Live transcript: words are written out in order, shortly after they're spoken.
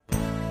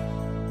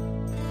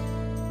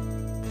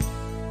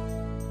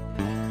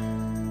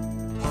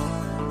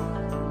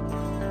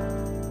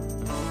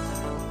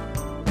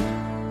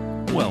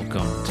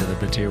Welcome to the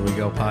But Here We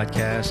Go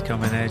podcast,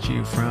 coming at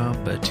you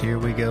from But Here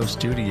We Go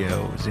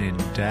Studios in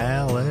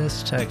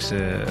Dallas,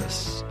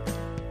 Texas.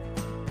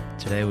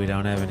 Today we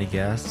don't have any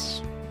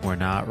guests. We're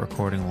not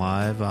recording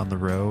live on the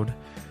road.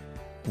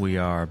 We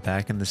are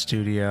back in the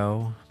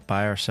studio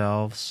by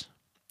ourselves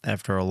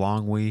after a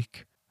long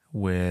week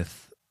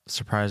with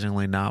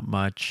surprisingly not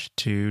much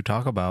to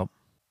talk about.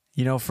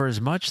 You know, for as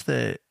much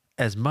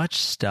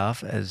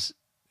stuff as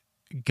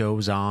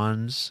goes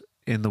on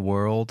in the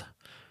world,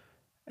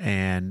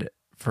 and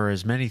for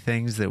as many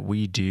things that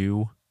we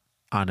do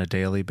on a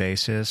daily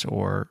basis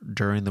or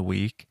during the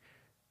week,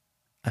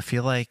 I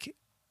feel like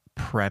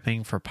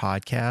prepping for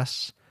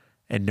podcasts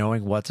and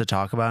knowing what to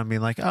talk about and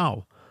being like,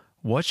 oh,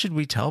 what should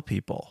we tell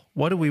people?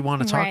 What do we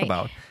want to talk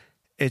about?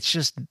 It's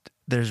just,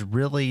 there's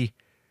really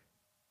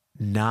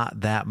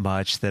not that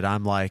much that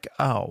I'm like,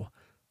 oh,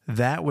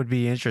 that would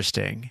be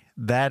interesting.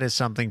 That is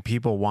something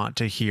people want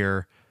to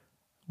hear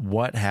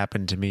what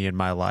happened to me in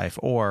my life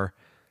or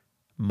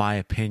my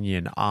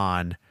opinion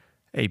on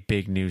a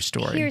big news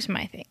story. Here's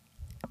my thing.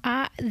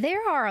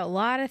 There are a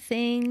lot of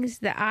things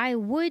that I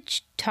would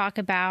talk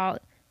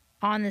about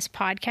on this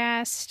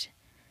podcast,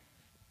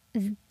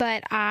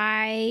 but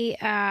I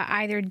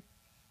either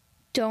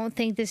don't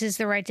think this is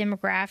the right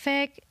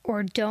demographic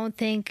or don't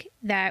think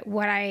that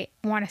what I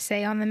want to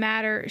say on the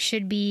matter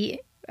should be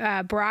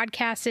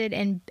broadcasted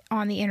and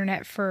on the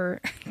internet for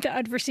the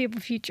unforeseeable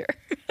future.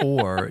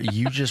 Or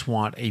you just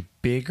want a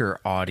bigger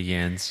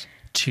audience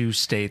to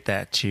state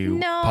that to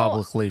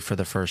publicly for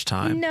the first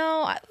time.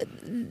 No.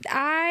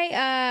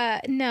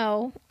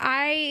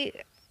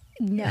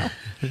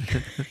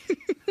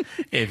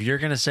 If you're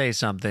going to say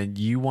something,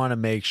 you want to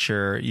make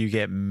sure you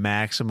get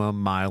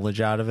maximum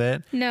mileage out of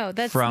it. No,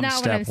 that's not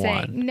what I'm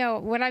saying. No,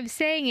 what I'm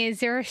saying is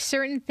there are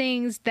certain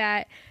things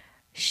that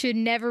should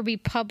never be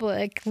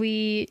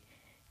publicly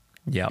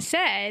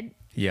said.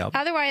 Yep.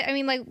 Otherwise, I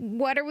mean, like,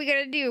 what are we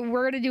going to do?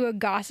 We're going to do a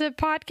gossip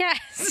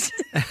podcast?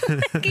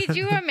 Could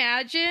you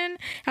imagine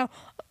how...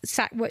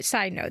 Side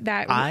note,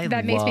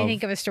 that makes me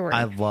think of a story.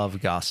 I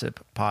love gossip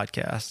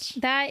podcasts.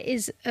 That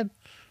is a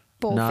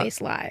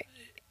bold-faced lie.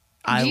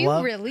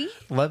 Really?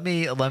 Let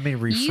me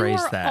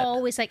rephrase that. You are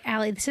always like,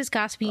 Allie, this is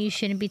gossip. You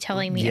shouldn't be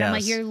telling me. Yes, I'm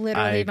like, you're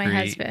literally my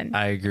husband.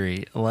 I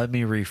agree. Let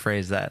me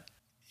rephrase that.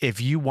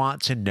 If you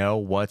want to know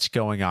what's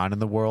going on in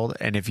the world,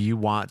 and if you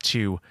want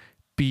to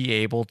be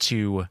able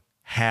to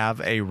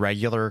have a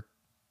regular,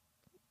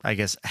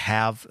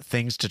 have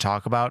things to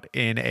talk about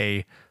in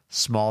a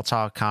small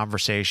talk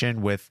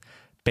conversation with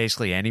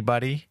basically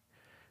anybody,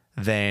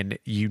 then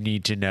you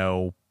need to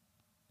know,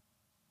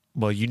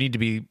 you need to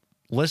be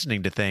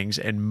listening to things,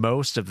 and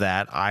most of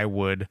that I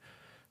would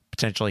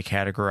potentially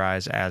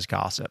categorize as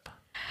gossip.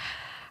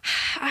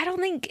 I don't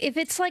think if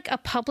it's like a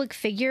public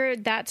figure,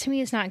 that to me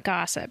is not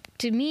gossip.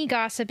 To me,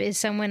 gossip is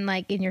someone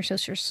like in your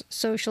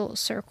social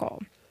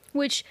circle,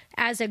 which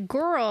as a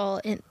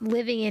girl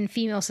living in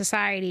female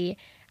society,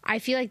 I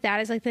feel like that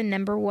is like the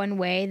number one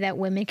way that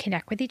women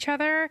connect with each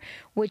other,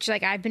 which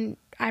like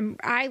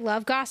I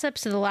love gossip.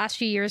 So the last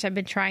few years I've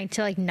been trying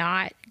to like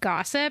not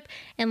gossip.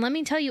 And let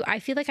me tell you, I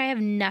feel like I have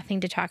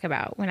nothing to talk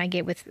about when I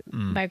get with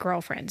my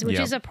girlfriends, which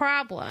is a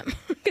problem.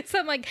 Because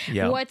I'm like,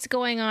 what's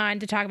going on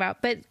to talk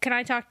about? But can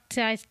I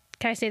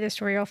say this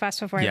story real fast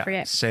before I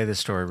forget? Say this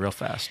story real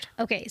fast.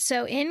 Okay.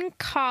 So in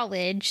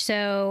college,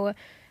 I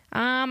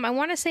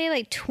want to say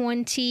like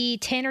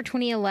 2010 or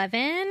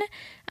 2011.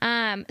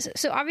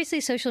 So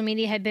obviously social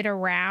media had been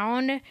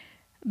around,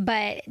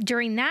 but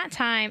during that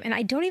time, and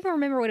I don't even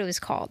remember what it was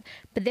called,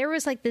 but there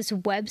was like this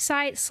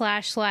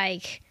website /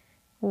 like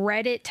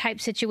Reddit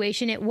type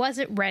situation. It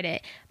wasn't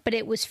Reddit, but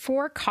it was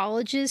for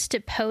colleges to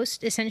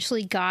post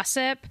essentially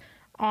gossip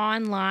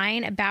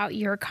online about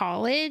your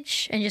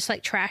college and just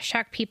like trash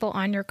talk people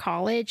on your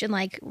college and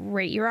like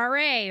rate your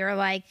RA or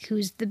like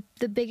who's the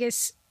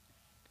biggest,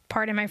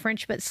 pardon my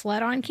French, but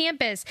slut on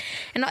campus.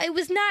 And it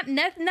was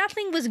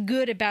nothing was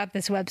good about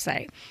this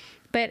website.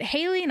 But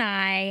Haley and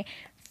I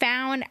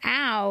found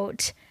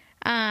out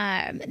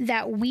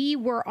that we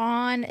were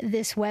on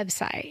this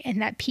website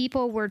and that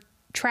people were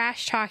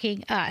trash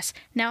talking us.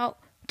 Now,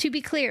 to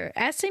be clear,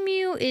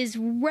 SMU is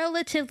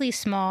relatively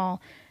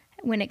small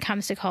when it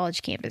comes to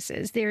college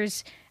campuses.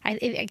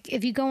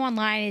 If you go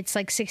online, it's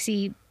like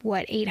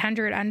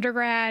 800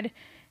 undergrad,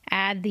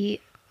 add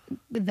the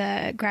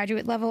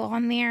graduate level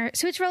on there.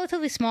 So it's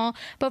relatively small.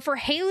 But for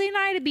Haley and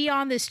I to be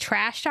on this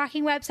trash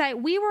talking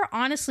website, we were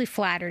honestly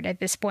flattered at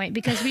this point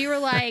because we were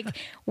like,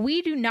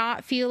 we do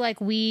not feel like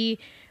we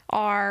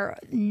are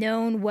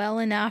known well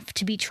enough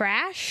to be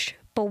trashed,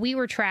 but we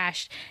were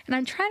trashed. And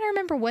I'm trying to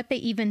remember what they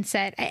even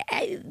said.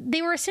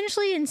 They were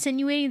essentially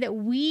insinuating that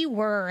we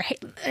were,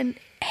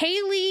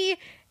 Haley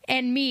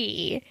and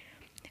me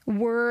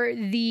were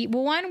we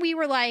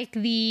were like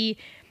the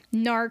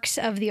narcs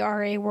of the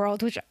RA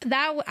world, which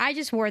I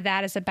just wore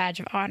that as a badge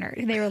of honor.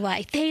 They were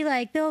like,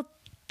 they'll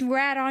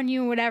rat on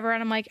you and whatever.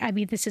 And I'm like, I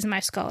mean, this is my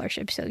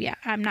scholarship. So yeah,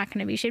 I'm not going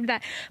to be ashamed of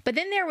that. But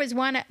then there was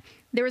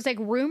like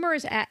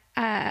rumors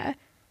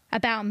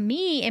about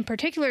me in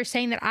particular,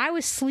 saying that I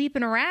was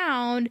sleeping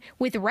around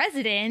with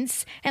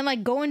residents and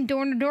like going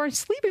door to door and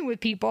sleeping with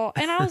people.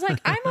 And I was like,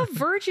 I'm a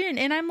virgin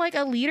and I'm like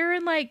a leader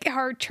in like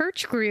our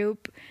church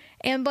group.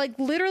 And like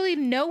literally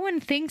no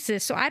one thinks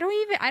this. So I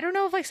don't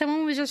know if like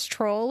someone was just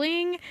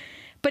trolling,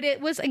 but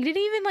it didn't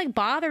even like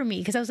bother me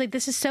because I was like,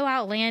 this is so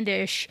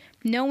outlandish.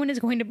 No one is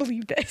going to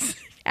believe this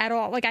at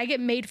all. Like I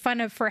get made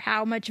fun of for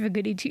how much of a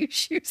goody two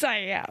shoes I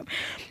am.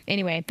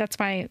 Anyway, that's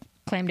my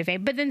claim to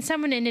fame. But then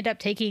someone ended up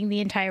taking the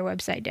entire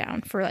website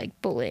down for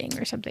like bullying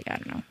or something. I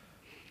don't know.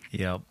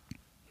 Yep.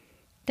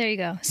 There you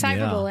go.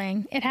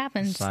 Cyberbullying. Yeah. It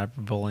happens.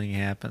 Cyberbullying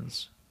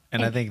happens.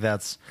 And I think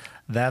that's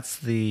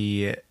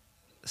the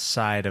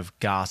side of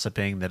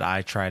gossiping that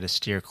I try to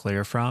steer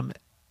clear from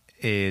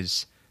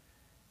is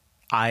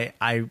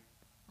I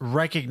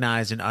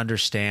recognize and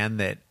understand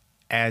that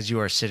as you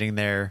are sitting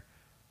there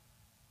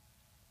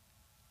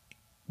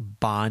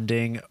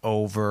bonding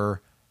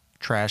over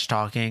trash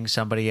talking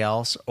somebody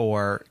else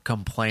or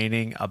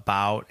complaining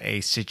about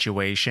a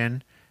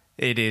situation,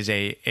 it is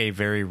a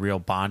very real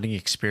bonding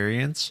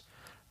experience.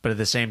 But at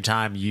the same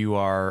time, you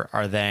are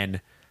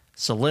then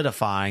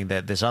solidifying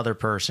that this other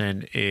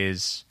person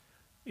is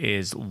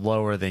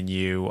lower than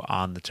you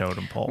on the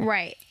totem pole.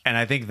 Right. And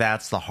I think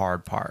that's the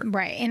hard part.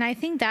 Right. And I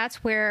think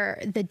that's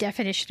where the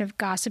definition of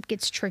gossip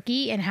gets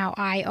tricky, and how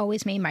I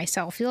always made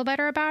myself feel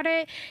better about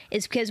it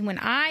is because when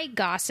I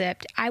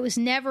gossiped, I was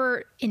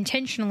never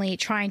intentionally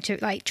trying to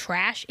like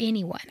trash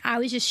anyone. I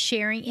was just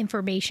sharing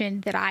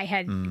information that I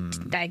had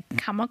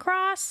come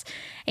across.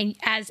 And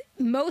as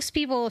most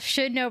people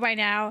should know by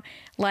now,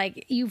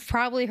 like you've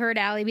probably heard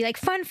Allie be like,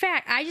 fun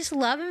fact, I just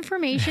love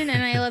information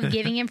and I love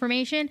giving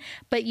information.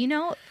 But you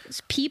know,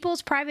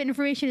 people's private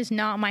information is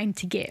not mine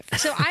to give.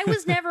 So I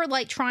was never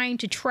like trying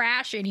to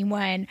trash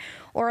anyone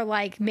or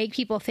like make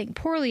people think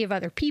poorly of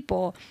other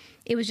people.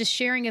 It was just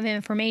sharing of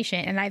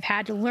information. And I've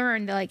had to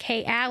learn that like,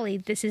 hey, Allie,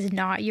 this is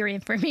not your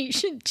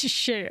information to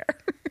share.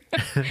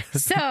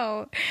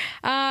 So,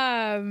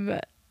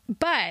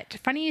 but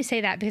funny you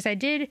say that because I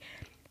did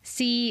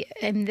see,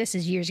 and this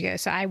is years ago,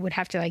 so I would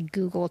have to like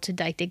Google to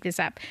like dig this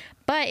up.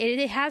 But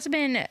it has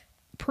been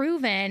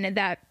proven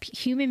that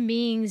human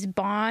beings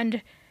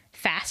bond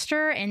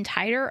faster and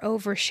tighter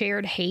over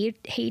shared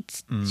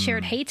hates than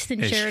shared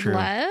true.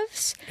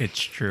 Loves. It's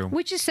true.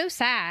 Which is so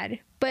sad.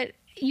 But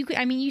you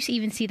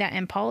even see that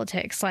in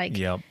politics, like,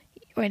 yep.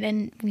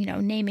 And you know,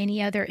 name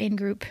any other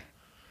in-group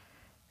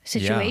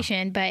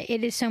situation. Yeah. But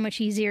it is so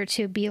much easier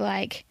to be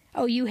like,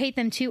 oh, you hate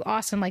them too?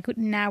 Awesome. Like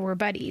now we're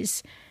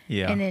buddies.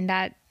 Yeah. And then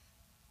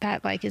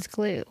that like is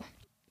glue.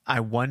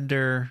 I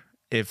wonder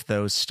if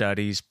those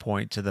studies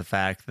point to the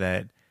fact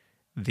that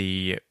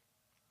the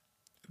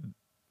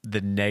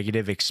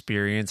negative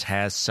experience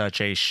has such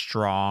a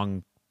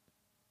strong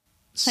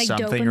like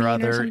something or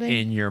other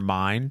in your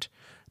mind,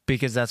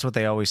 because that's what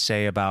they always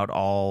say about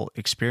all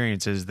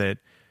experiences, that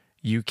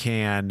you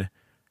can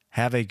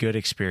have a good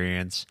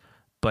experience,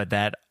 but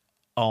that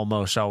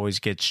almost always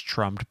gets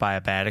trumped by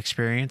a bad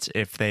experience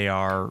if they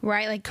are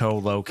right, like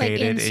co-located.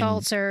 Like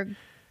insults are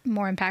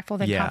more impactful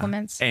than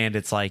compliments. And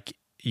it's like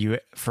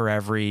for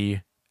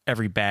every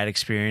bad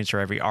experience or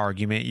every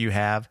argument you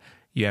have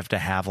to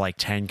have like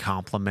 10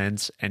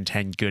 compliments and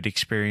 10 good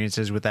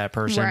experiences with that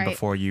person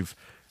before you've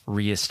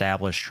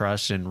reestablished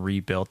trust and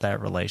rebuilt that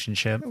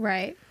relationship.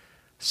 Right.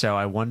 So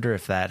I wonder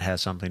if that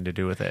has something to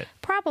do with it.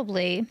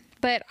 Probably.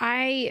 But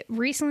I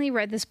recently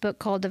read this book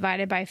called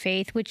Divided by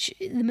Faith, which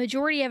the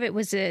majority of it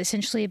was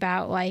essentially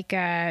about like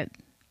the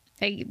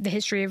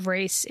history of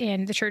race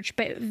in the church,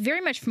 but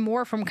very much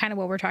more from kind of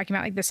what we're talking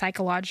about, like the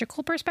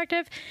psychological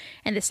perspective.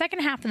 And the second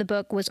half of the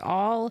book was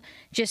all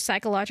just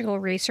psychological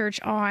research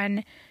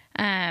on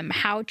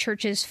how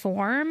churches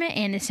form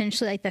and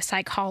essentially like the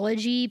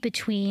psychology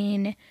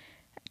between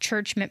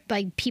church,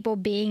 like people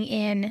being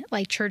in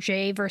like church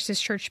A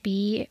versus church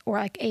B, or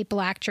like a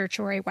black church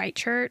or a white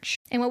church.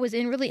 And what was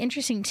really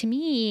interesting to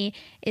me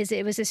is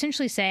it was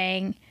essentially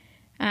saying,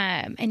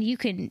 and you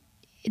can,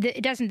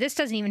 this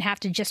doesn't even have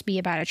to just be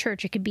about a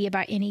church. It could be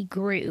about any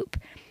group,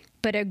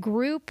 but a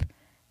group,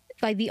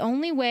 like the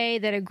only way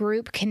that a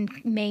group can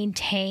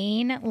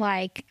maintain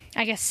like,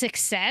 I guess,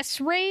 success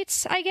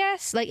rates, I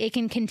guess, like it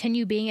can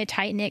continue being a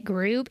tight knit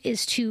group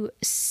is to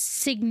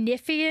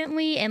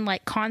significantly and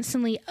like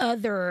constantly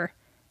other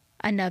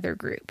another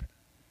group.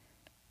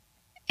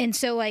 And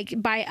so like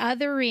by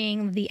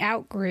othering the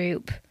out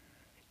group,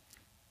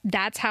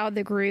 that's how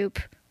the group,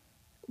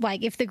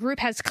 like if the group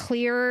has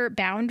clear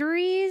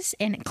boundaries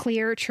and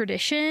clear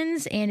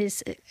traditions and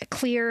is a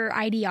clear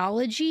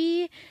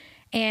ideology,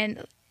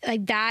 and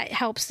like that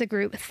helps the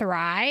group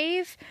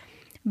thrive.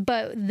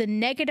 But the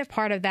negative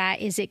part of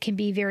that is it can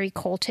be very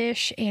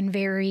cultish and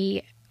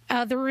very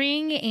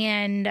othering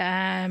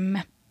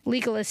and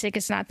legalistic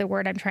is not the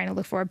word I'm trying to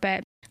look for.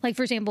 But like,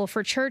 for example,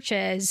 for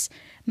churches,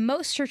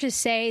 most churches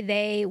say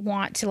they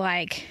want to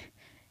like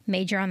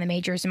major on the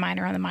majors and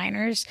minor on the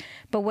minors.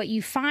 But what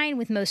you find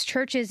with most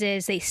churches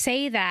is they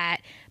say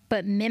that,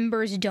 but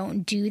members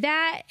don't do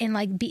that. And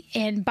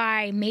and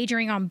by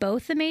majoring on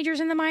both the majors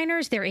and the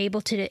minors, they're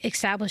able to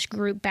establish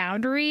group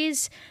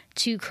boundaries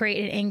to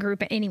create an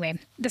in-group. Anyway,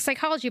 the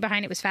psychology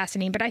behind it was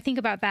fascinating, but I think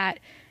about that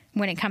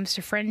when it comes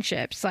to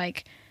friendships,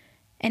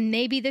 and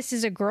maybe this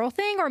is a girl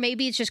thing, or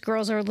maybe it's just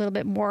girls are a little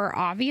bit more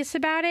obvious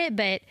about it,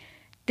 but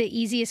the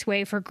easiest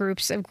way for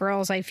groups of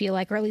girls, I feel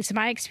like, or at least in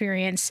my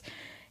experience,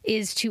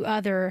 is to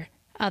other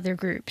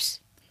groups.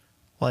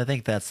 Well, I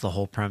think that's the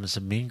whole premise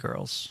of Mean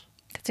Girls.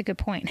 That's a good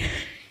point.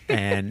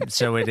 And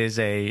so it is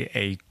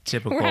a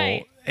typical,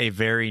 right. a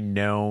very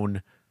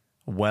known,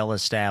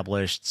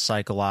 well-established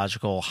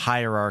psychological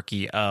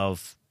hierarchy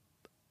of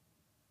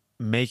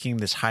making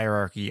this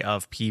hierarchy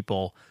of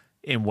people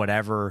in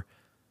whatever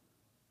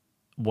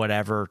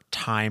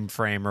time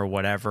frame or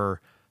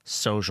whatever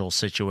social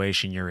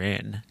situation you're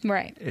in.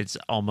 Right. It's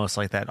almost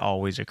like that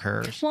always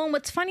occurs. Well, and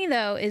what's funny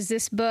though is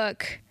this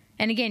book,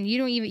 and again,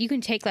 you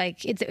can take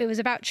it was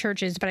about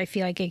churches, but I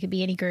feel like it could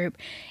be any group.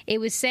 It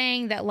was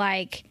saying that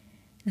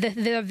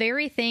the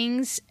very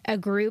things a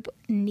group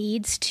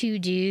needs to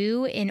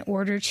do in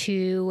order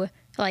to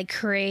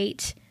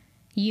create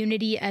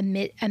unity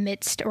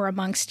amidst or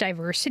amongst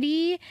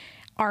diversity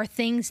are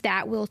things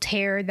that will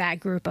tear that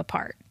group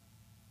apart.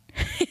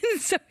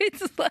 So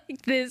it's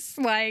this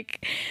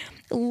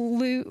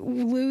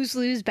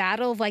lose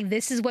battle of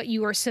this is what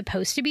you are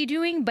supposed to be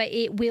doing, but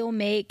it will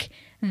make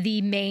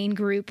the main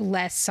group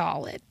less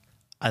solid.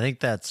 I think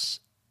that's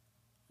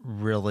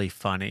really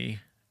funny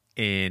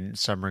in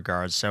some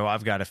regards. So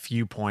I've got a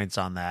few points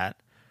on that.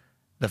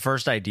 The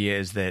first idea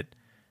is that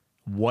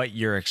what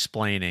you're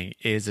explaining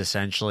is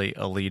essentially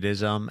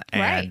elitism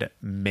and right.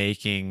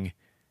 making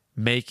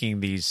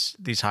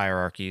these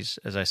hierarchies,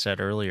 as I said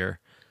earlier.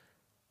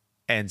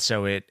 And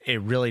so it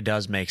really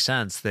does make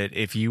sense that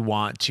if you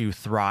want to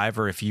thrive,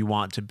 or if you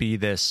want to be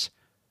this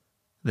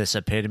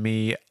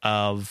epitome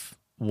of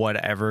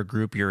whatever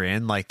group you're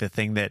in, the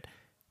thing that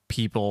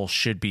people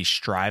should be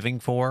striving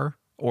for,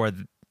 or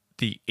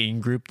the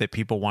in-group that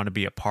people want to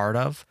be a part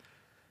of,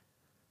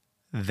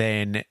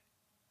 then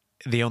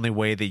the only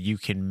way that you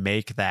can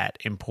make that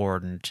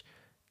important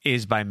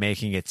is by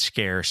making it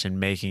scarce and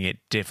making it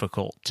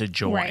difficult to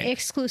join. Right,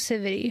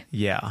 exclusivity.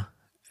 Yeah.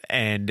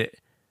 And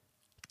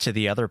to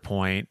the other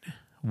point,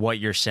 what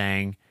you're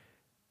saying,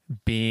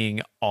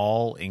 being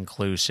all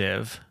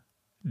inclusive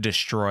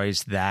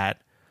destroys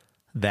that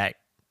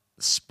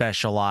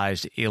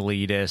specialized,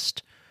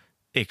 elitist,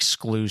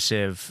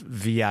 exclusive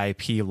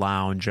VIP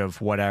lounge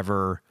of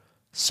whatever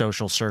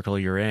social circle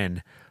you're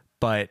in.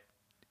 But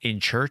in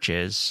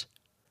churches,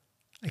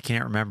 I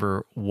can't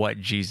remember what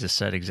Jesus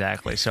said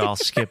exactly, so I'll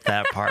skip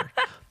that part.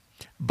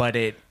 But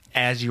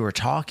as you were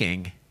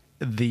talking,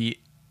 the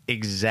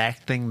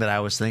exact thing that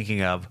I was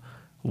thinking of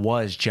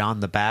was John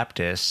the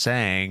Baptist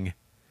saying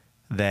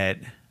that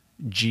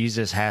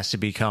Jesus has to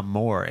become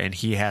more and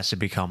he has to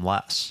become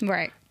less.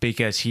 Right.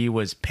 Because he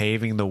was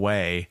paving the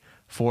way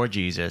for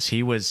Jesus.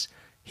 He was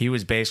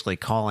basically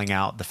calling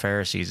out the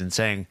Pharisees and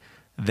saying,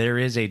 there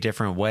is a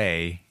different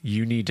way.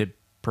 You need to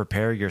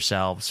prepare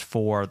yourselves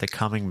for the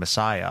coming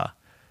Messiah.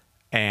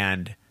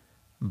 And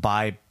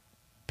by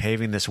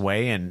paving this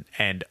way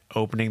and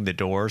opening the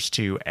doors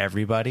to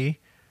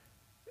everybody,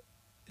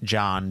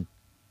 John,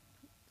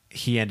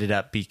 he ended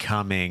up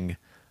becoming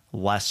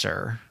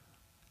lesser,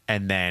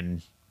 and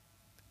then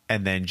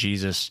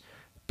Jesus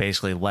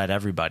basically let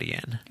everybody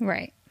in.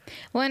 Right.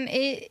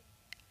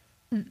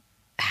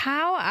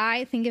 How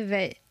I think of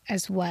it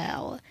as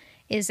well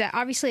is that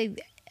obviously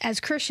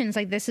as Christians,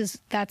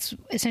 that's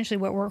essentially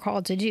what we're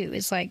called to do,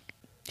 is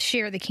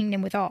share the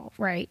kingdom with all,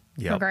 right?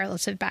 Yep.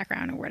 Regardless of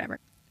background or whatever.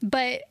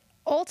 But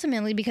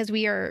ultimately, because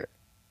we are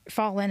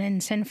fallen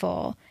and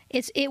sinful,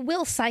 it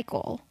will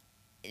cycle.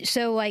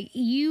 So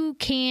you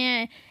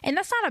can, and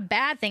that's not a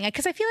bad thing,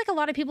 because I feel like a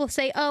lot of people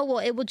say, oh, well,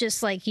 it will just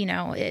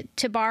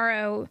to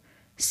borrow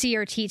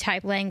CRT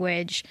type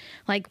language,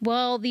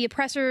 well, the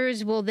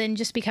oppressors will then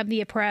just become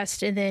the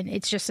oppressed, and then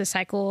it's just a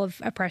cycle of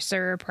oppressed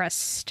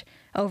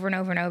over and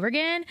over and over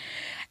again.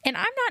 And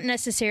I'm not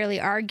necessarily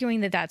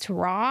arguing that that's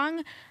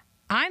wrong.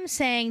 I'm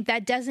saying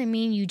that doesn't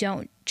mean you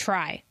don't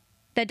try.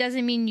 That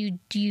doesn't mean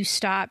you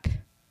stop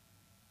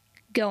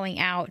going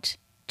out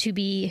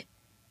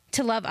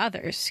to love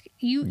others.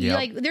 You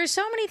there's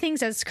so many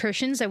things as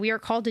Christians that we are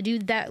called to do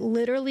that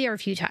literally are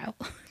futile.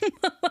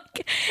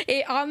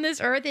 On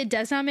this earth, it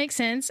does not make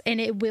sense,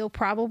 and it will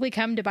probably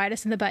come to bite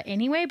us in the butt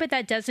anyway, but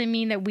that doesn't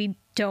mean that we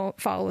don't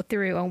follow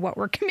through on what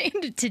we're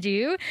commanded to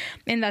do.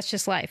 And that's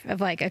just life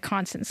of a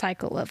constant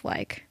cycle of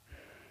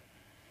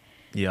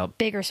Yep.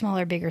 Bigger,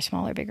 smaller, bigger,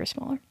 smaller, bigger,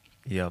 smaller.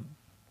 Yep.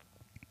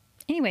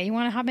 Anyway, you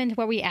want to hop into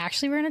what we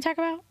actually were going to talk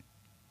about?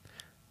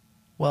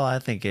 Well, I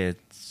think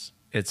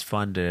it's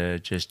fun to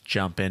just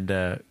jump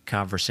into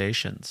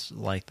conversations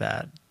like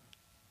that.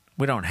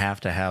 We don't have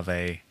to have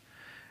a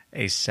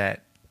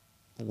set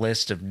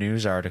list of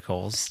news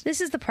articles. This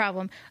is the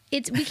problem.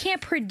 We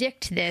can't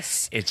predict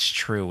this. It's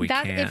true. We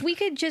can't. If we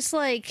could just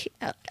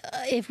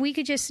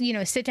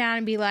sit down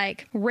and be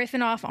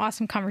riffing off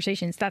awesome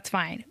conversations, that's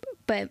fine.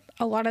 but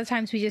a lot of the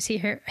times we just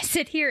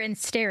sit here and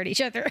stare at each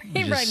other.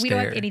 And we're like, we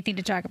don't have anything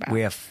to talk about. We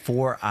have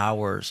 4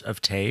 hours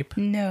of tape.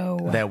 No.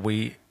 That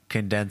we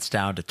condensed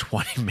down to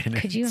 20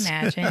 minutes. Could you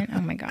imagine? Oh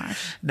my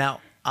gosh.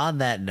 Now, on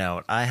that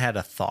note, I had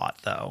a thought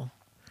though.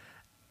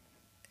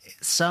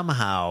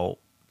 Somehow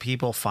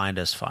people find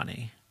us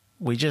funny.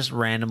 We just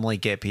randomly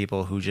get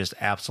people who just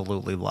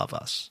absolutely love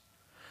us.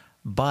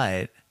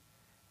 But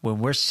when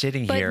we're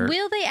sitting here,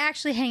 will they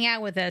actually hang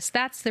out with us?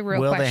 That's the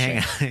real will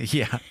question.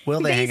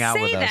 Will they hang out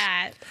with us? They say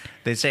that.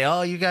 They say,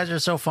 "Oh, you guys are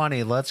so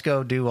funny. Let's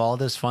go do all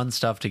this fun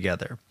stuff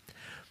together."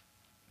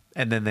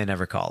 And then they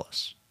never call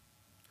us.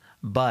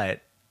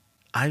 But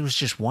I was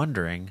just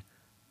wondering,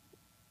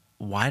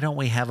 why don't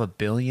we have 1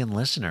 billion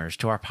listeners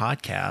to our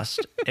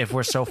podcast if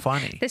we're so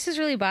funny? This is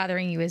really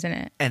bothering you, isn't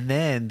it? And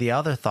then the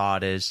other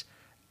thought is,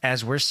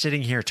 as we're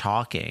sitting here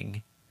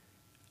talking,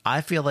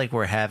 I feel like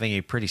we're having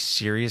a pretty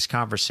serious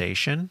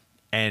conversation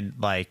and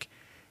like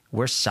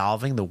we're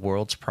solving the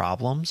world's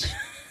problems.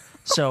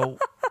 So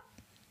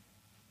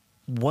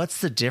what's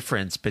the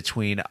difference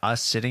between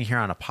us sitting here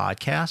on a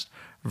podcast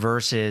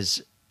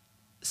versus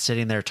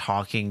sitting there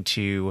talking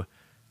to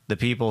the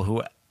people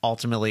who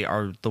ultimately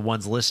are the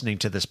ones listening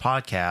to this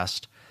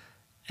podcast,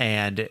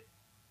 and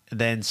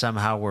then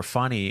somehow we're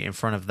funny in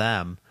front of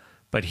them?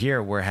 But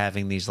here we're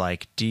having these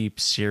like deep,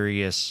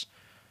 serious,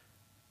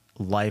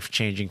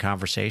 life-changing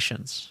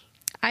conversations.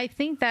 I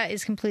think that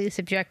is completely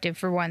subjective.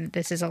 For one,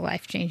 this is a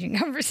life-changing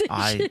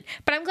conversation.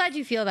 But I'm glad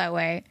you feel that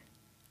way.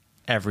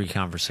 Every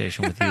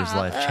conversation with you is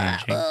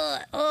life-changing.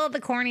 The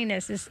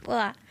corniness is...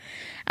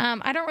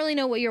 I don't really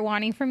know what you're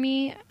wanting from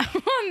me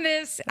on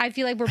this. I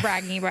feel like we're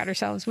bragging about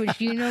ourselves,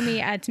 which you know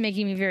me, it's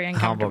making me very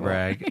uncomfortable.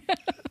 Humble brag.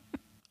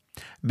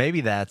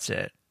 Maybe that's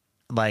it.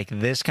 Like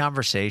this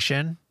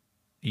conversation,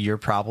 you're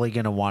probably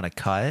going to want to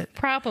cut.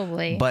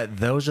 Probably. But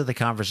those are the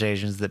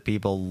conversations that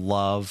people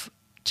love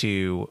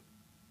to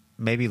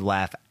maybe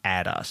laugh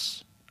at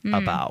us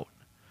about.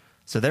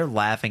 So they're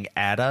laughing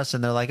at us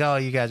and they're like, "Oh,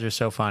 you guys are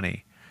so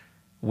funny."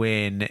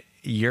 When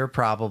you're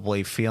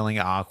probably feeling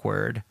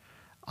awkward,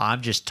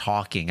 I'm just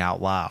talking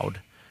out loud,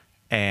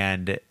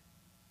 and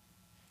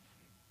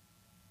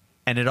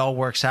it all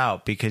works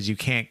out because you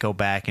can't go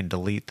back and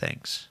delete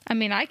things. I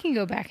mean, I can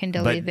go back and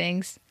delete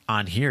things.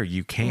 On here,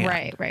 you can't.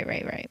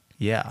 Right.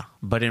 Yeah,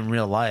 but in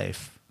real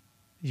life,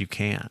 you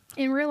can't.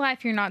 In real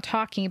life, you're not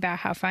talking about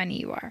how funny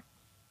you are.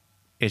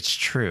 It's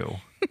true.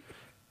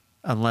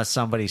 Unless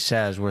somebody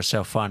says we're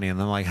so funny,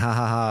 and I'm like, "Ha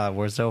ha ha,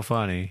 we're so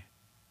funny."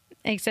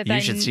 Except you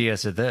should see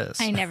us at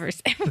this. I never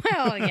say,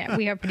 well, yeah,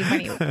 we are pretty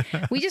funny.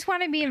 We just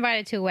want to be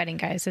invited to a wedding,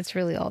 guys. That's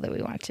really all that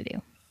we want to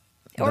do.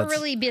 Or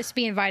really just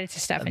be invited to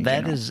stuff in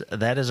general.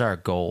 That is our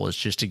goal, is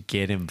just to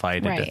get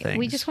invited to things.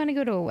 We just want to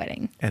go to a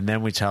wedding. And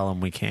then we tell them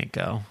we can't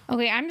go.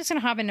 Okay, I'm just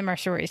going to hop into my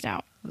stories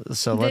now.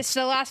 So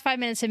the last 5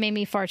 minutes have made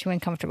me far too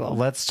uncomfortable.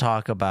 Let's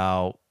talk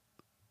about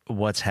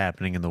what's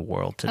happening in the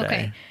world today.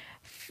 Okay.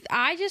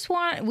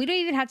 We don't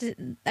even have to,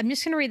 I'm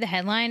just going to read the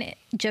headline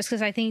just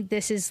because I think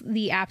this is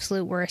the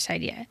absolute worst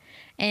idea.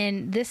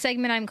 And this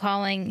segment I'm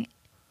calling,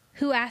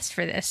 Who Asked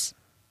for This?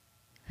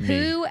 Me.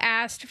 Who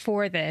asked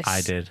for this?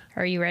 I did.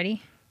 Are you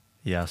ready?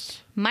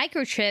 Yes.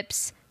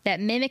 Microchips that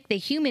mimic the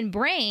human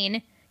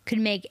brain could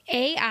make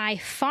AI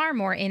far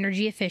more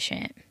energy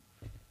efficient.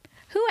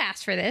 Who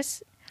asked for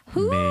this?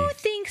 Who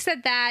thinks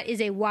that is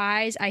a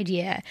wise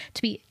idea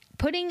to be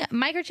putting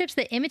microchips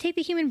that imitate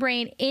the human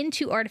brain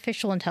into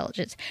artificial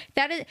intelligence?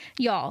 That is,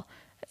 y'all,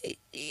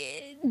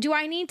 do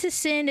I need to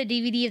send a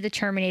DVD of the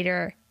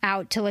Terminator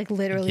out to like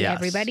literally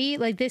everybody?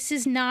 Like, this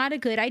is not a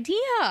good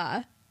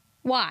idea.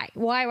 Why?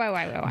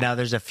 Now,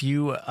 there's a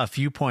few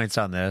points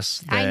on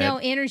this. I know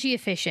energy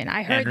efficient.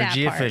 I heard that part.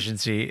 Energy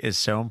efficiency is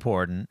so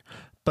important.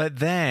 But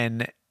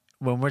then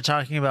when we're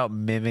talking about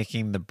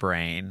mimicking the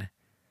brain,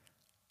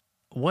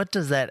 what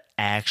does that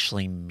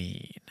actually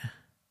mean?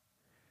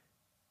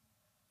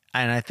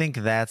 And I think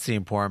that's the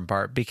important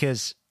part,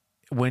 because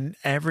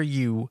whenever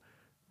you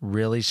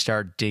really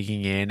start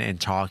digging in and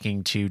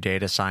talking to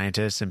data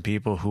scientists and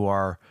people who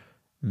are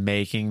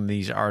making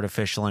these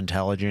artificial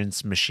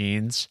intelligence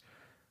machines,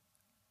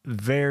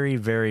 very,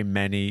 very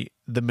many,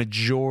 the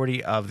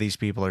majority of these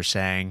people are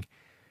saying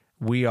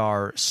we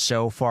are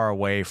so far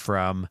away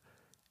from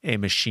a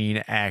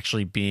machine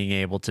actually being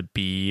able to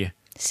be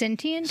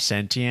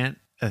sentient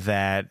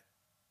that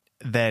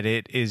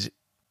it is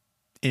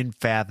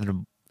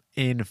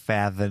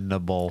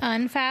unfathomable.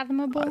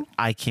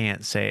 I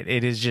can't say it.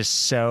 It is just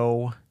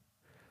so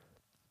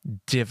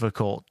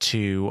difficult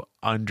to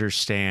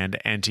understand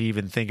and to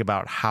even think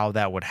about how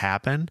that would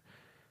happen,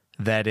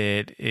 that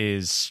it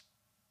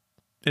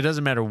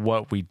doesn't matter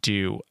what we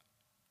do.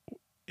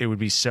 It would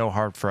be so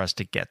hard for us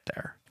to get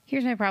there.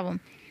 Here's my problem.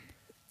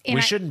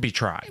 We shouldn't be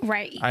trying.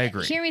 Right. I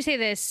agree. Hear me say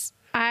this.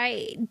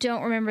 I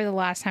don't remember the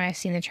last time I've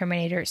seen the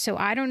Terminator, so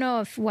I don't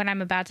know if what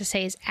I'm about to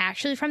say is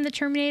actually from the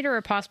Terminator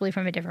or possibly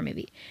from a different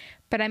movie.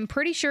 but I'm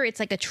pretty sure it's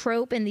like a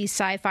trope in these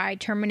sci-fi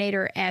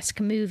Terminator-esque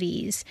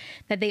movies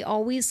that they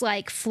always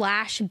like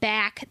flash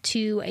back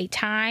to a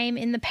time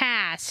in the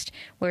past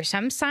where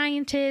some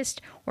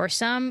scientist or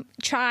some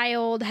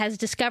child has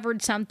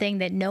discovered something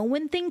that no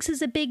one thinks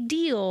is a big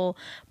deal,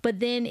 but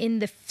then in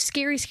the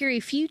scary, scary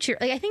future,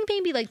 like I think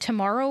maybe like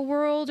Tomorrow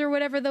World or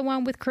whatever the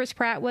one with Chris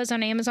Pratt was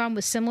on Amazon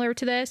was similar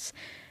to this,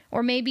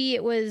 or maybe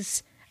it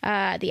was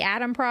the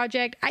Atom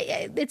Project.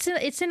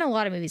 It's in a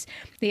lot of movies.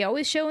 They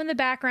always show in the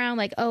background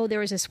like, oh, there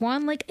was this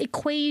one like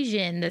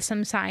equation that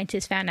some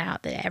scientists found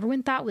out that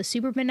everyone thought was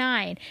super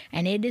benign,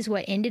 and it is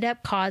what ended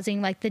up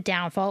causing like the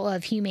downfall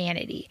of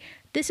humanity.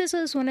 This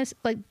is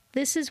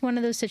one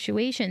of those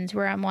situations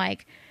where I'm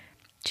like,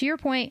 to your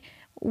point,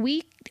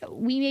 we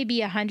may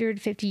be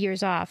 150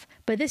 years off,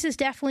 but this is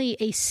definitely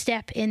a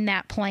step in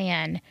that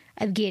plan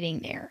of getting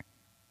there.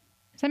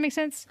 Does that make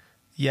sense?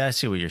 Yeah, I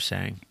see what you're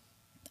saying.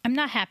 I'm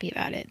not happy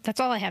about it. That's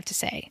all I have to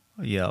say.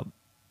 Yep.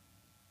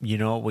 You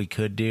know what we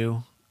could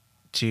do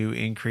to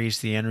increase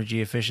the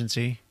energy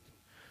efficiency?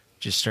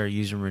 Just start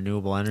using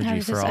renewable energy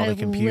for all the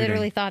computing. I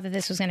literally thought that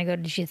this was going to go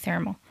to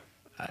geothermal.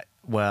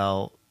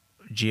 Well,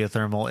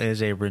 geothermal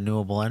is a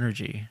renewable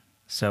energy.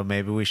 So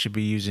maybe we should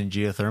be using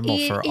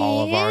geothermal for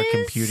all of our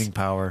computing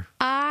power.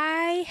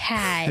 I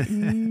had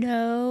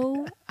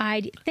no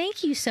idea.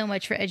 Thank you so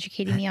much for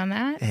educating me on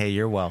that. Hey,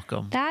 you're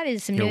welcome. That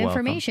is some new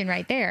information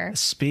right there.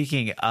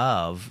 Speaking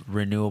of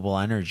renewable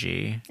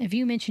energy. If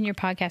you mention your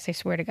podcast, I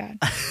swear to God.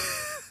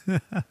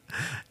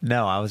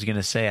 No, I was going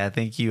to say, I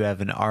think you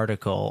have an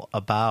article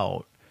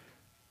about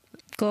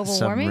global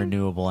warming?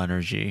 Renewable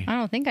energy. I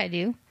don't think I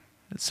do.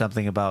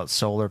 Something about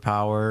solar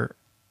power.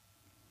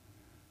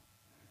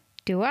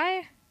 Do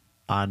I?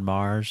 On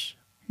Mars.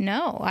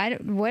 No,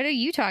 what are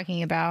you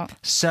talking about?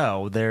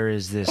 So there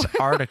is this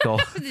article.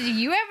 Do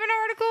you have an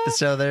article?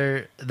 So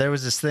there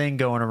was this thing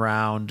going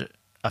around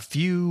a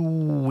few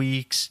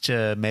weeks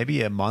to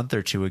maybe a month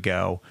or two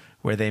ago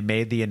where they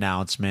made the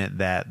announcement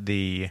that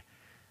the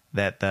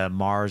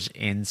Mars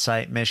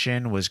InSight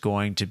mission was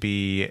going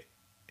to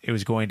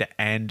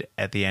end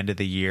at the end of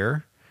the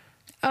year.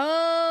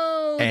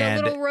 Oh, and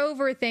the little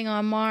rover thing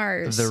on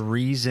Mars. The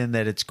reason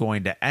that it's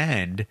going to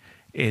end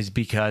is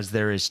because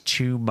there is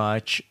too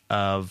much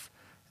of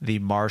the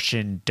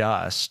Martian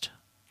dust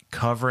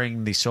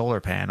covering the solar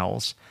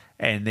panels,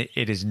 and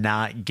it is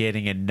not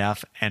getting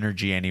enough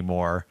energy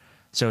anymore.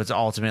 So it's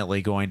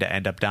ultimately going to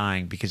end up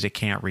dying because it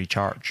can't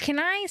recharge. Can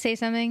I say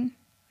something?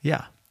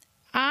 Yeah.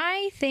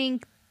 I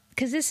think,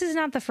 because this is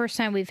not the first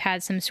time we've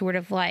had some sort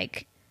of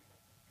like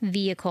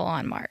vehicle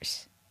on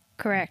Mars,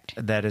 correct?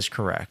 That is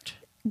correct.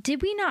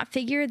 Did we not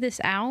figure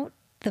this out?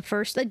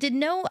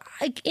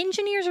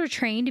 Engineers are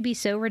trained to be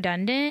so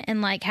redundant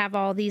and like have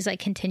all these like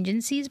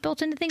contingencies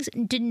built into things.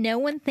 Did no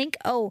one think,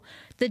 oh,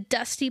 the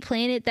dusty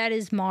planet that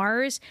is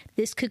Mars,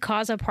 this could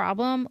cause a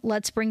problem.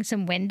 Let's bring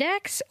some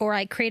Windex, or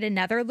I create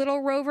another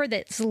little rover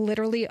that's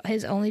literally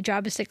his only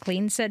job is to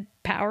clean said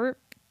power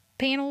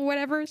panel,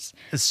 whatever's.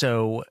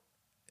 So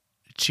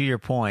to your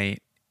point,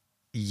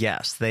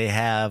 yes, they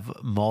have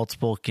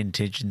multiple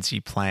contingency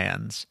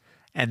plans,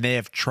 and they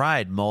have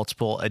tried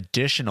multiple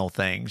additional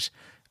things.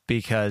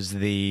 Because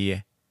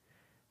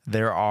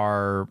there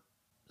are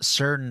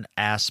certain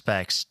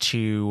aspects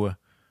to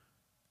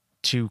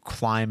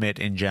climate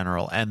in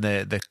general, and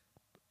the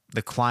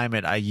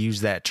climate, I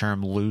use that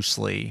term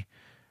loosely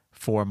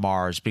for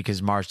Mars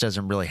because Mars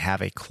doesn't really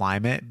have a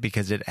climate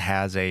because it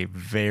has a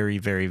very,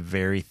 very,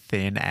 very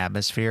thin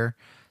atmosphere.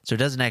 So it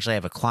doesn't actually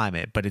have a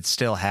climate, but it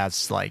still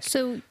has like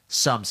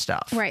some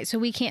stuff. Right. So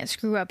we can't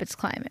screw up its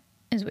climate,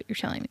 is what you're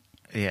telling me.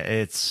 Yeah,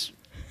 it's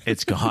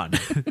gone,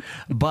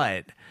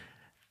 but.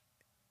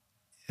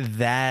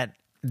 That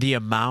the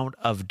amount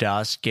of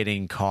dust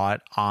getting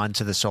caught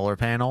onto the solar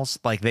panels,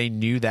 like they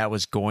knew that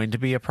was going to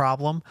be a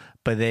problem,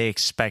 but they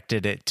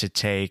expected it to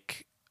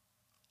take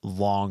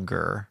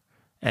longer,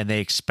 and they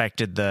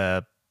expected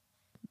the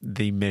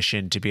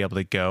mission to be able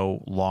to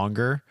go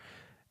longer.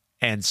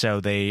 And so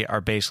they are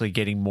basically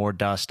getting more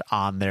dust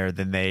on there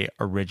than they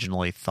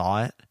originally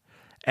thought.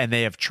 And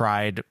they have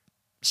tried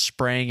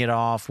spraying it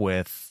off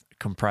with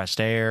compressed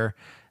air.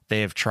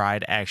 They have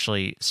tried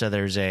actually, so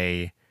there's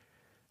a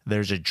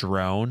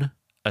drone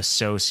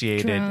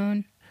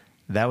associated.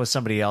 That was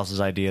somebody else's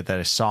idea that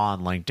I saw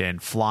on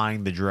LinkedIn,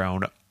 flying the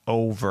drone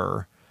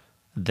over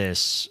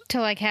this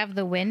to like have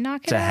the wind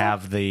knock it out? To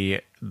have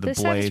the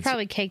this blades. This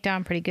probably caked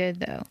on pretty good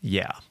though.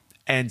 Yeah.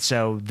 And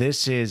so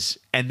this is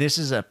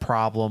a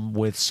problem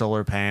with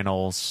solar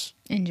panels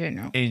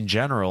in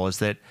general is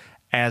that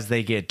as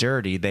they get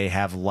dirty, they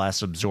have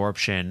less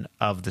absorption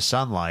of the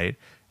sunlight,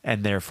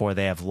 and therefore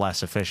they have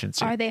less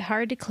efficiency. Are they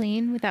hard to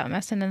clean without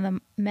messing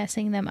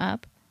them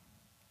up?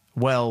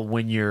 Well,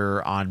 when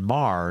you're on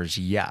Mars,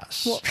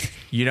 yes. Well,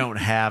 you don't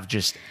have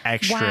just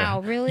extra.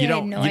 Wow, really? You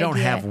don't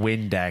have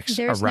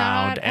Windex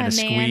around and a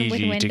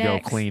squeegee to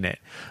go clean it.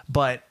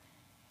 But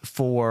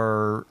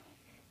for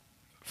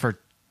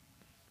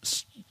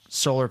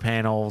solar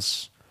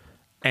panels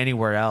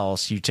anywhere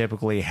else, you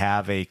typically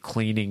have a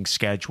cleaning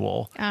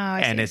schedule,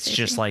 and it's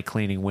just like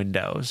cleaning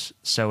windows,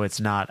 so it's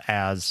not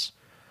as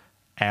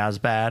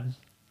bad.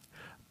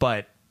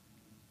 But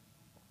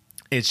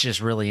it's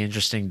just really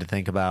interesting to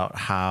think about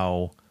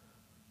how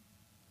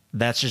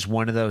that's just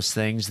one of those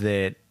things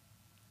that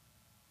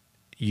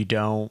you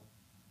don't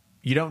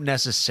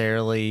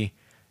necessarily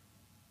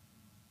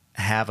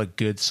have a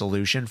good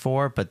solution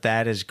for, but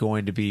that is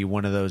going to be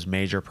one of those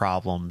major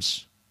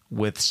problems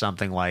with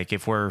something like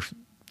if we're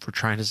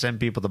trying to send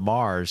people to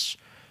Mars,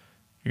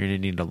 you're going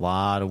to need a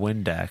lot of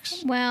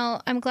Windex.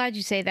 Well, I'm glad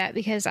you say that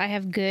because I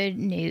have good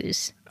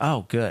news.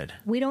 Oh, good.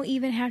 We don't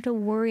even have to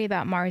worry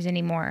about Mars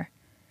anymore.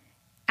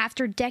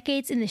 After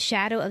decades in the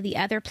shadow of the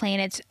other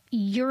planets,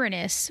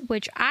 Uranus,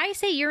 which I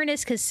say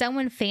Uranus because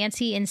someone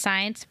fancy in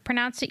science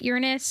pronounced it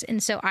Uranus,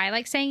 and so I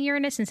like saying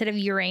Uranus instead of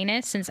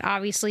Uranus, since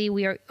obviously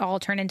we are all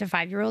turn into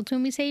 5-year-olds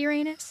when we say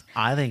Uranus.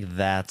 I think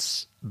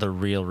that's the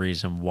real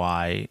reason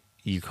why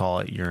you call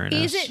it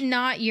Uranus. Is it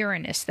not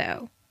Uranus,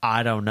 though?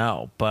 I don't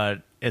know,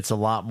 but it's a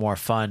lot more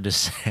fun to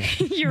say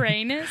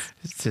Uranus?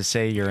 to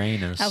say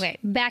Uranus. Okay,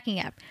 backing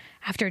up.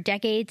 After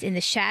decades in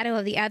the shadow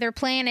of the other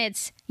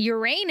planets,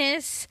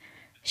 Uranus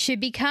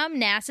should become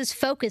NASA's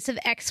focus of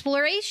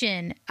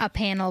exploration, a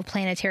panel of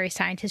planetary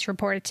scientists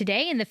reported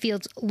today in the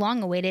field's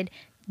long-awaited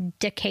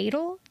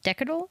decadal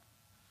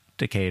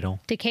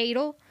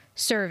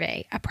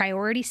survey, a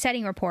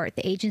priority-setting report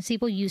the agency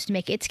will use to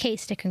make its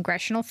case to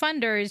congressional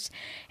funders.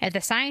 If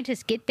the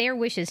scientists get their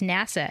wishes,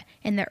 NASA,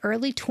 in the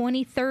early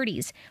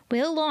 2030s,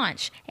 will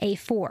launch a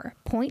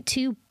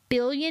 $4.2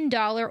 billion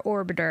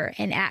orbiter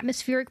and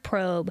atmospheric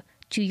probe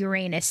to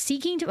Uranus,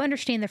 seeking to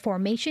understand the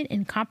formation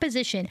and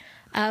composition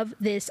of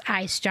this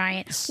ice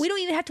giant. We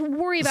don't even have to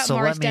worry about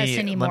Mars dust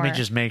anymore. Let me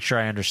just make sure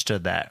I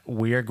understood that.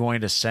 We are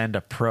going to send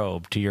a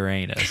probe to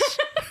Uranus.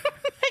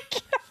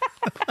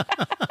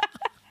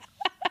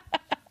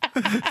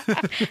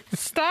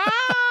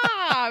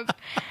 Stop!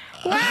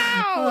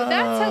 Wow,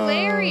 that's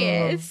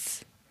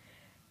hilarious.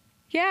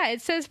 Yeah,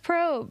 it says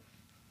probe.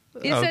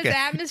 It says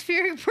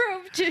atmospheric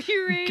probe to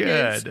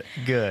Uranus.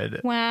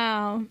 Good.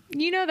 Wow.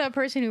 You know that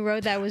person who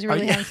wrote that was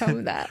really having fun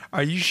with that.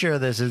 Are you sure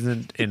this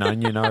isn't an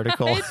Onion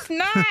article? It's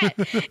not.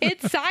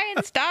 It's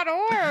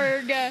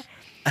science.org.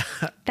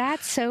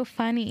 That's so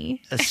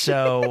funny.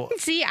 So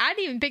See, I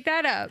didn't even pick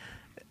that up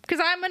because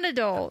I'm an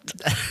adult.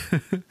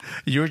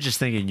 You were just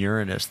thinking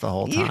Uranus the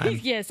whole time.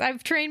 Yes,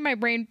 I've trained my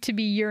brain to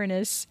be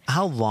Uranus.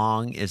 How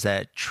long is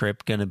that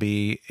trip going to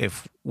be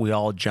if we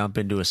all jump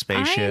into a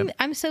spaceship?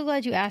 I'm so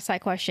glad you asked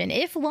that question.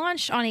 If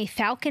launched on a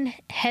Falcon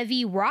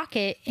Heavy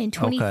rocket in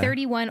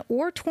 2031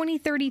 or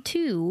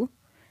 2032,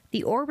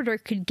 the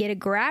orbiter could get a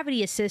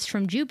gravity assist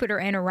from Jupiter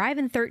and arrive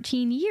in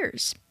 13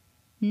 years.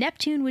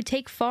 Neptune would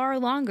take far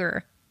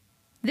longer.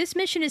 This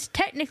mission is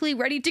technically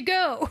ready to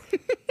go,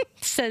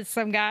 says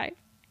some guy.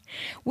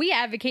 We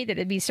advocate that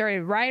it be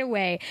started right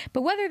away,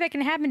 but whether that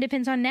can happen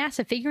depends on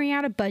NASA figuring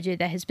out a budget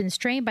that has been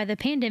strained by the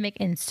pandemic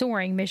and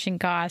soaring mission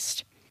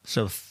cost.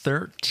 So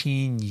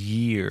 13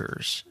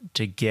 years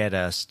to get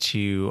us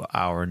to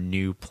our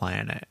new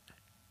planet.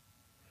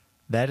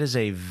 That is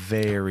a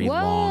very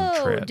long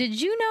trip.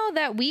 Did you know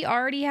that we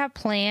already have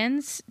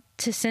plans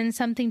to send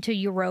something to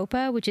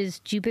Europa, which is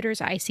Jupiter's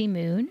icy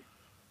moon?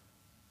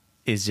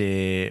 Is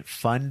it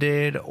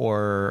funded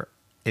or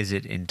is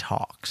it in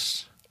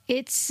talks?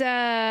 It's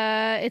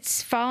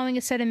following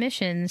a set of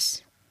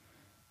missions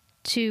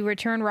to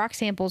return rock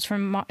samples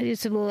from. It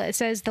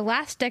says the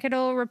last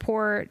decadal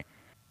report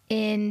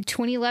in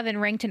 2011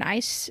 ranked an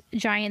ice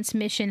giant's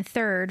mission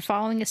third,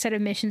 following a set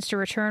of missions to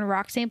return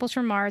rock samples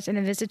from Mars and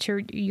a visit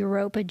to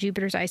Europa,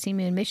 Jupiter's icy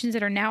moon. Missions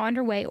that are now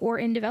underway or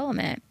in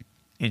development.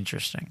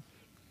 Interesting.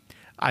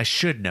 I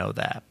should know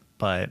that,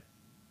 but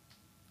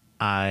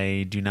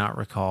I do not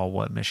recall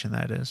what mission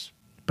that is.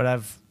 But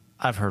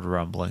I've heard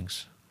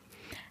rumblings.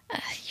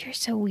 You're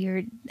so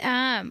weird.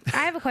 I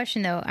have a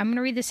question, though. I'm going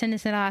to read the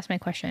sentence and I'll ask my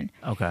question.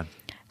 Okay.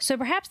 So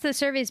perhaps the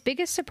survey's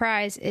biggest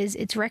surprise is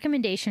its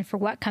recommendation for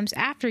what comes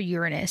after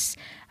Uranus,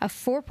 a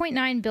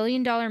 $4.9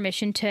 billion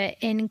mission to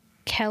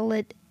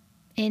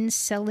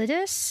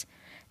Enceladus,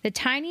 the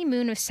tiny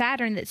moon of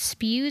Saturn that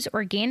spews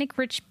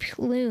organic-rich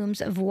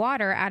plumes of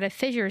water out of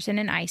fissures in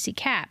an icy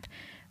cap.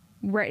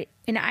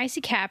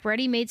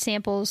 Ready-made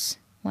samples...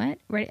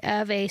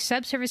 of a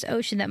subsurface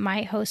ocean that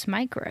might host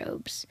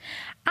microbes.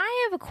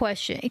 I have a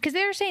question, because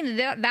they're saying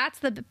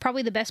that's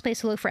probably the best place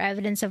to look for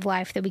evidence of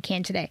life that we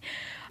can today.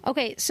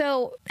 Okay,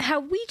 so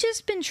have we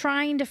just been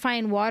trying to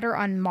find water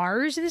on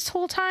Mars this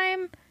whole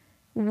time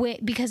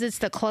because it's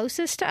the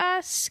closest to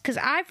us? Because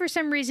I, for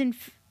some reason,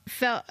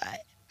 felt...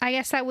 I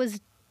guess that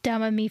was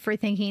dumb of me for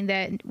thinking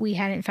that we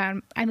hadn't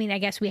found... I mean, I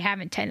guess we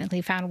haven't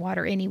technically found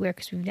water anywhere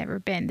because we've never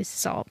been. This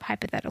is all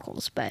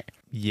hypotheticals, but...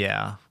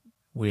 Yeah.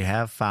 We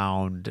have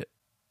found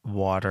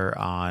water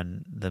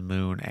on the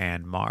moon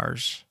and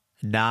Mars,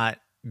 not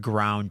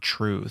ground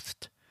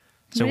truthed.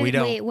 So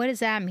Wait, what does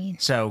that mean?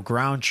 So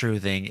ground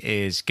truthing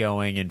is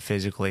going and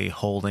physically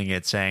holding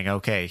it, saying,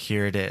 "Okay,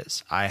 here it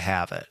is. I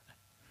have it."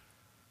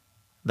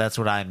 That's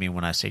what I mean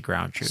when I say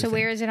ground truth. So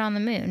where is it on the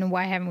moon, and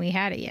why haven't we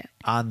had it yet?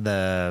 On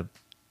the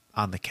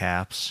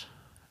caps,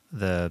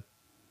 the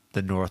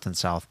North and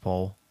South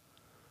Pole.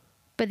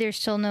 But there's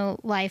still no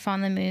life on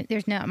the moon.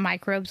 There's no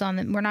microbes on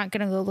the. We're not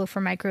going to go look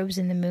for microbes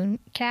in the moon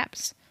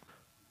caps.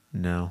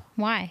 No.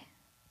 Why?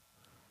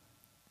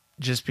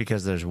 Just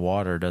because there's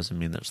water doesn't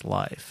mean there's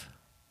life.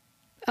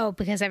 Oh,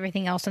 because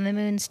everything else on the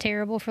moon's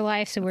terrible for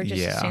life, so we're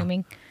just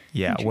assuming.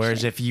 Yeah.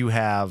 Whereas if you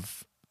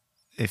have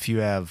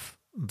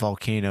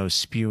volcanoes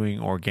spewing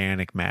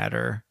organic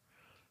matter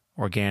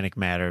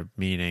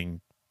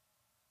meaning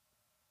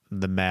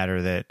the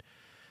matter that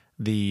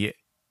the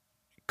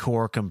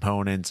core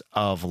components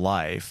of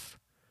life,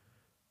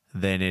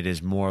 then it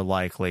is more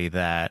likely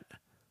that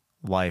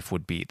life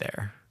would be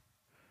there.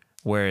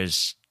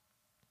 Whereas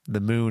the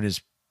moon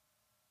is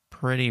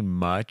pretty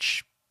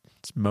much,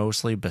 it's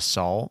mostly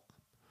basalt,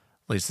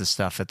 at least the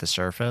stuff at the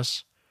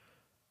surface.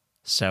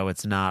 So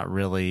it's not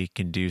really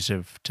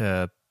conducive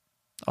to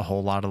a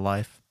whole lot of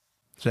life.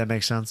 Does that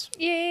make sense?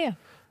 Yeah.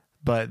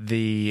 But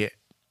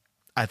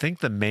I think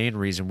the main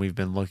reason we've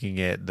been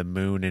looking at the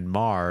moon and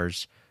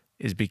Mars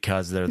is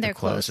because they're the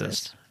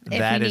closest.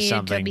 That is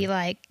something to be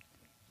like,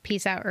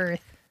 peace out,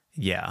 Earth.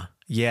 Yeah.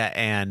 Yeah.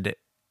 And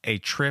a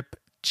trip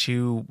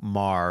to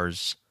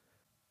Mars,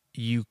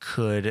 you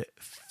could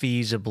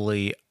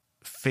feasibly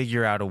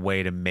figure out a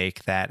way to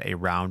make that a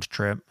round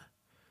trip.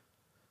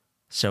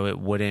 So it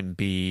wouldn't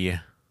be,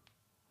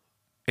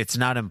 it's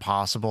not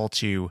impossible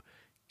to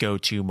go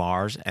to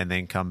Mars and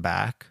then come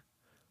back,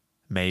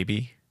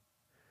 maybe.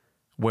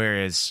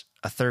 Whereas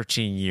a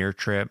 13-year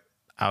trip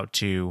out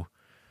to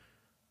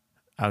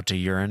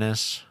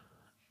Uranus,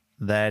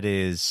 that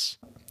is...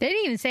 They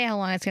didn't even say how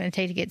long it's going to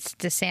take to get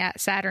to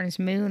Saturn's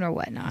moon or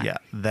whatnot. Yeah,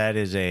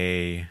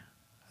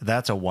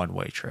 that's a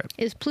one-way trip.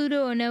 Is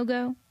Pluto a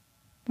no-go?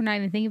 We're not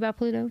even thinking about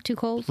Pluto? Too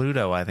cold?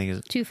 Pluto, I think,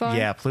 is... Too far?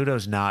 Yeah,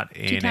 Pluto's not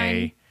in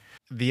a...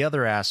 The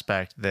other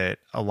aspect that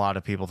a lot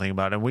of people think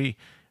about, and we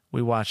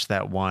watched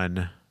that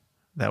one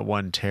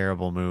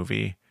terrible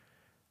movie.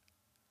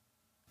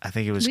 I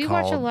think it was called... We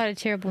watch a lot of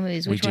terrible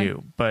movies. Which one? We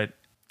do, but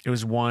it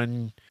was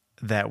one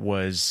that it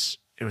was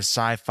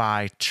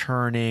sci-fi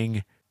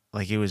turning,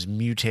 like it was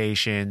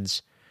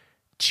mutations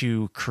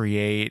to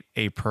create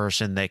a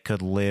person that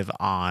could live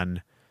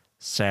on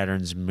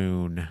Saturn's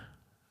moon.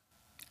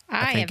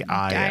 I think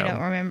Io. I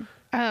don't remember.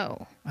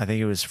 Oh. I think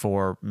it was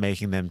for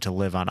making them to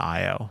live on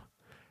Io.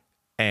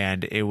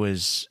 And it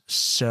was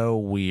so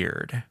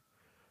weird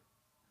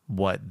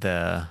what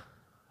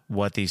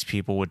these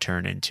people would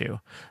turn into.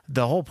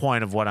 The whole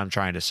point of what I'm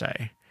trying to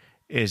say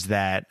is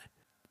that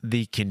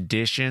the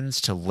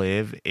conditions to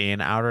live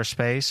in outer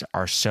space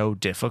are so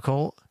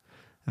difficult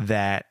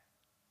that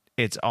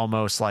it's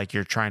almost like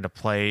you're trying to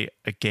play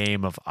a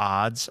game of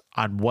odds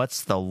on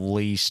what's the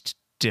least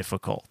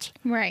difficult.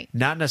 Right.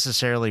 Not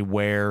necessarily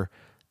where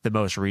the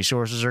most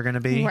resources are going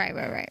to be.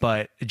 Right.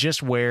 But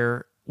just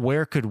where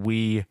could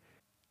we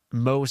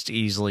most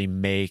easily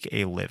make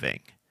a living.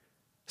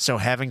 So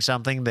having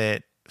something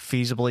that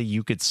feasibly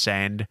you could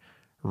send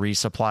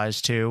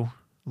resupplies to,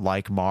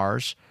 like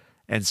Mars,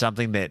 and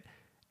something that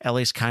at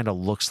least kind of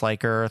looks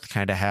like Earth,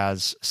 kind of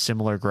has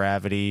similar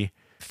gravity,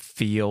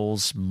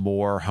 feels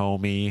more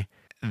homey,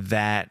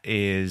 that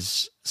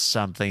is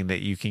something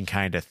that you can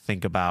kind of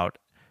think about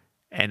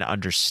and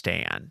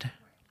understand.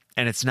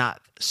 And it's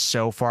not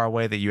so far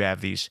away that you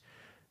have these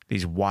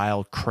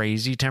wild,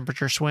 crazy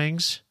temperature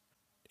swings.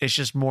 It's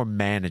just more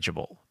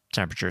manageable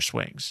temperature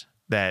swings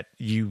that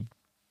you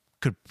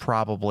could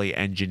probably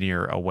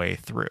engineer a way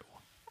through.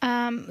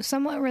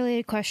 Somewhat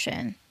related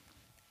question.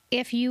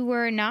 If you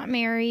were not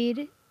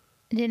married,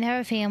 didn't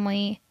have a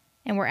family,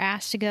 and were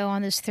asked to go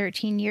on this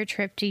 13-year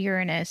trip to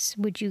Uranus,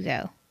 would you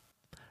go?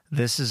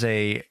 This is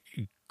a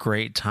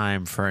great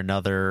time for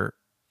another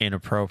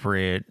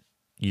inappropriate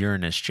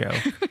Uranus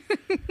joke.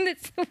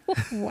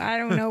 I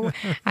don't know.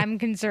 I'm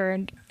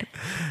concerned.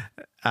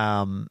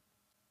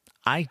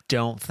 I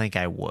don't think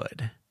I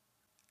would.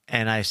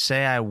 And I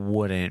say I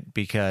wouldn't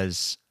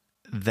because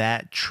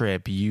that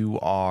trip, you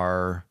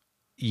are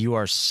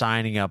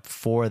signing up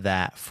for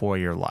that for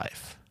your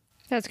life.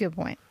 That's a good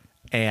point.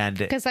 And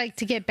because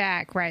to get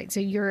back, right? So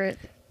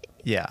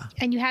yeah.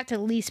 And you have to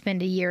at least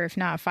spend a year, if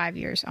not 5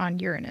 years, on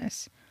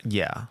Uranus.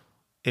 Yeah.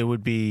 It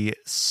would be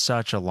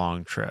such a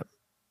long trip.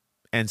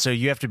 And so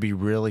you have to be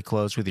really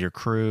close with your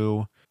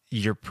crew.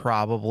 You're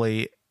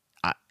probably...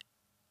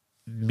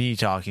 me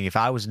talking, if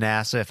I was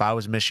NASA, if I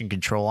was mission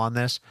control on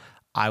this,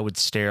 I would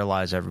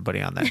sterilize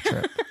everybody on that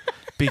trip.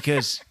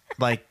 Because,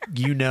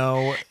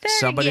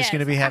 somebody's going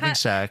to be having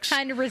sex.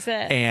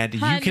 100%. And you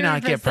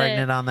cannot get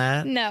pregnant on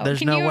that. No. There's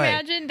Can no you way.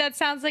 imagine? That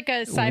sounds like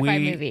a sci-fi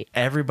movie.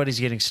 Everybody's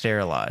getting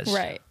sterilized.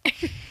 Right.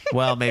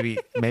 Well,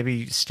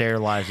 maybe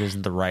sterilized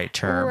isn't the right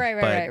term.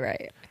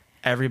 Right.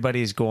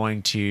 Everybody's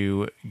going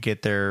to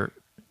get their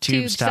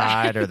tubes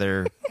tied or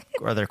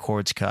their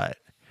cords cut.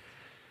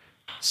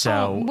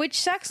 So,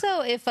 which sucks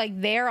though if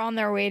they're on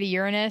their way to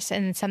Uranus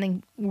and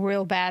something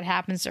real bad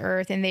happens to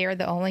Earth and they are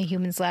the only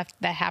humans left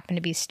that happen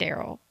to be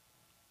sterile.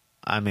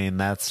 I mean,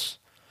 that's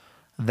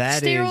That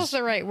Steril's is...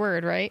 the right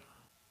word, right?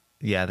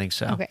 Yeah, I think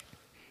so. Okay.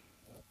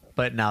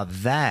 But now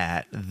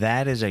that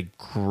is a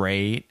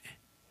great...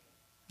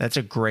 That's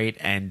a great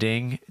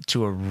ending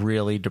to a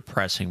really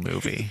depressing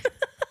movie.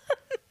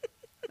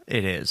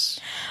 It is.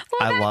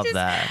 Well, I love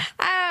that.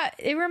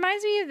 It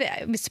reminds me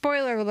of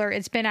spoiler alert,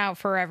 it's been out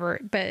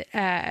forever, but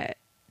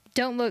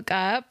Don't Look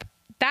Up.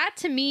 That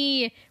to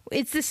me,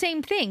 it's the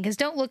same thing, because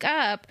Don't Look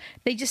Up,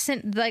 they just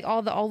sent like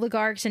all the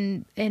oligarchs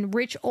and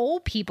rich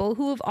old people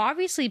who have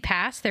obviously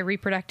passed their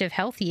reproductive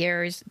health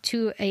years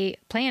to a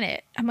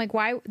planet. I'm like,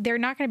 why? They're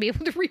not going to be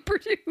able to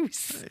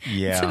reproduce.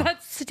 Yeah. So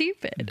that's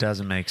stupid. It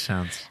doesn't make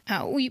sense.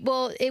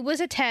 Well, it was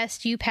a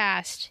test. You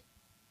passed.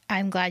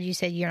 I'm glad you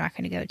said you're not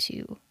going to go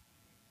to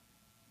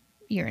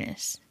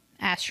Uranus.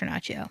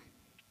 Astronaut Joe.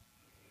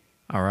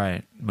 All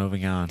right,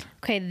 moving on.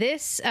 Okay,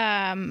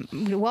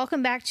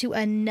 welcome back to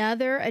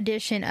another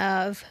edition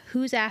of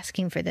Who's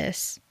Asking for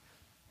This?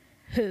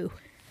 Who?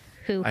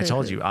 I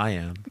told you, I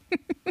am.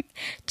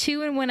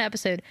 2 in 1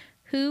 episode.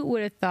 Who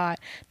would have thought?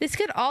 This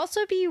could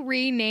also be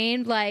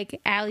renamed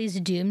like Allie's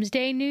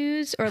Doomsday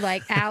News or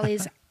like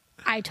Allie's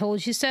I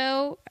Told You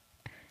So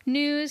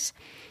News.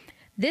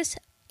 This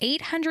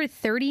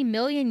 830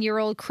 million year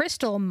old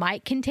crystal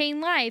might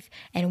contain life,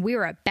 and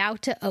we're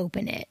about to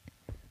open it.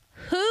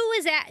 Who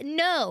is that?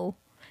 No,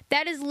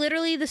 that is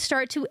literally the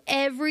start to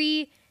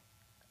every,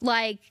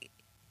 like,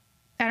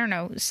 I don't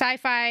know,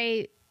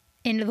 sci-fi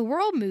end of the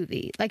world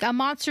movie. Like a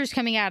monster's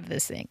coming out of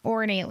this thing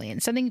or an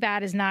alien. Something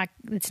bad is not.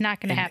 It's not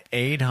going to happen.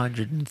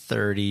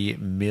 830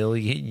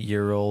 million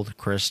year old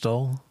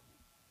crystal.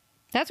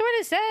 That's what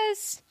it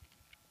says.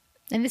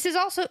 And this is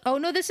also,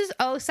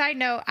 side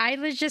note, I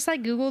was just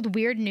like Googled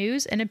weird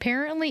news, and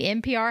apparently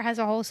NPR has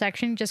a whole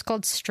section just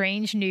called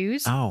Strange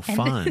News. Oh,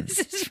 fun. This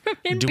is from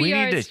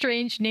NPR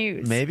Strange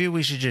News. Maybe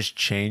we should just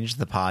change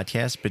the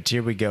podcast, but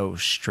here we go,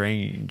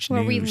 Strange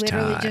Where News we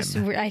literally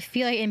time. I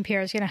feel like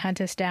NPR is going to hunt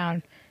us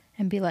down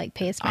and be like,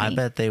 pay us money. I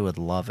bet they would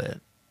love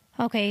it.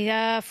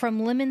 Okay,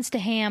 from lemons to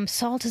ham,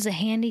 salt is a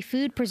handy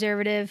food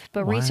preservative,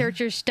 but What?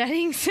 researchers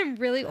studying some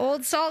really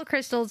old salt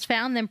crystals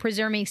found them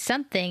preserving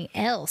something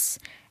else.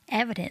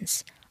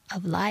 Evidence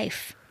of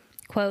life.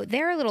 Quote,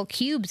 there are little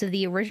cubes of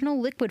the original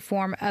liquid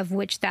form of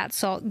which that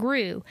salt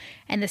grew.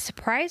 And the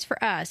surprise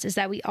for us is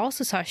that we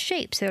also saw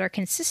shapes that are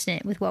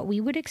consistent with what we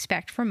would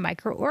expect from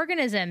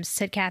microorganisms,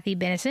 said Kathy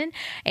Benison,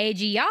 a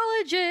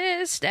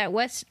geologist at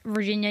West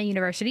Virginia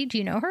University. Do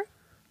you know her?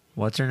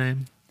 What's her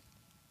name?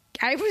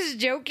 I was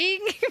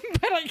joking,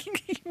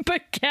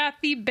 but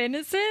Kathy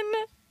Benison?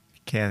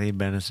 Kathy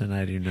Benison,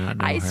 I do not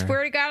know her. I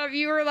swear to God, if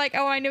you were like,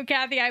 oh, I know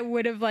Kathy, I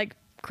would have like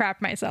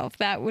crapped myself.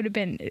 That would have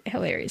been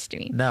hilarious to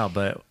me. No,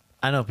 but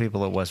I know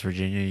people at West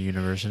Virginia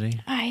University.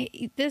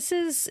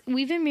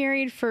 We've been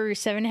married for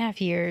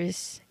 7.5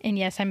 years, and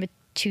yes, I'm a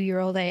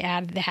 2-year-old. I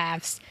added the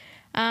halves.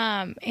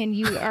 And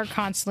you are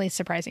constantly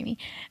surprising me.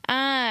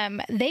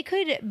 They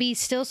could be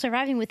still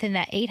surviving within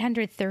that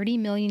 830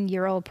 million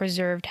year old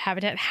preserved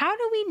habitat. How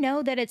do we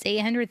know that it's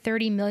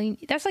 830 million?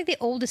 That's like the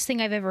oldest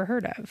thing I've ever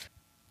heard of.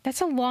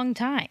 That's a long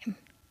time.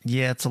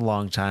 Yeah, it's a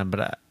long time,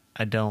 but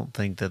I don't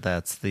think that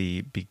that's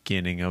the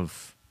beginning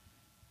of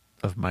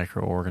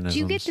microorganisms. Do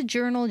you get the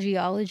journal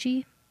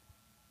Geology?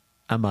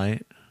 I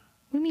might.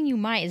 What do you mean you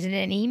might? Is it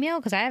an email?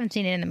 Because I haven't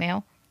seen it in the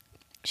mail.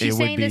 She's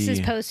saying this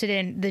is posted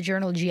in the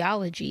journal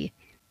Geology.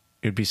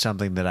 It would be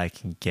something that I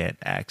can get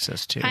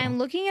access to. I'm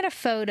looking at a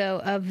photo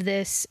of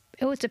this.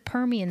 Oh, it's a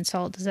Permian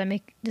salt. Does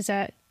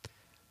that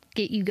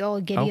get you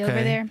all giddy over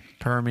there?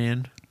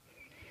 Permian.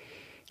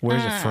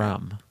 Where's it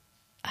from?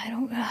 I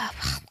don't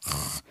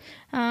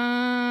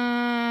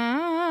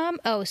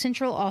know.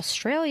 Central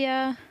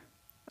Australia.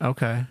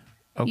 Okay.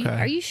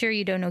 Are you sure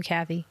you don't know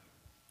Kathy?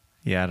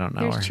 Yeah, I don't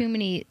know her. There's too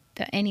many.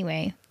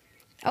 Anyway.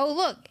 Oh,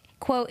 look.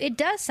 Quote, it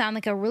does sound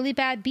like a really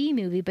bad B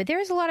movie, but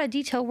there's a lot of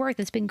detailed work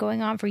that's been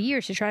going on for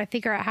years to try to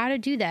figure out how to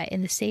do that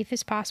in the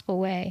safest possible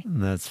way.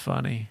 That's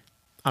funny.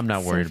 I'm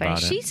not worried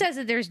about it. She says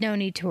that there's no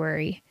need to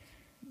worry.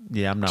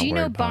 Yeah, I'm not worried about it. Do you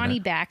know Bonnie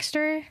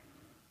Baxter?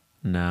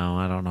 No,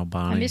 I don't know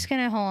Bonnie. I'm just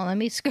going to, hold on, let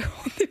me scroll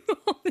through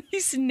all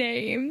these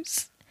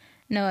names.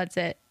 No, that's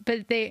it.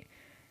 But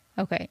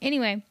okay.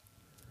 Anyway,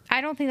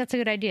 I don't think that's a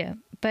good idea.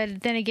 But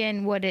then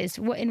again,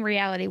 in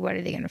reality, what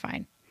are they going to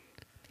find?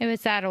 If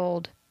it's that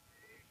old,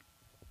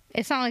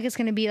 it's not like it's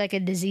going to be like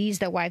a disease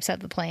that wipes out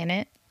the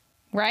planet,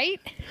 right?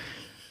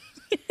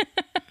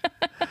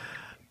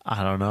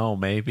 I don't know,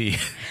 maybe.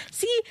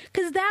 See,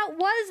 because that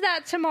was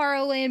that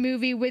Tomorrowland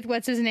movie with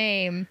what's his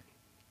name?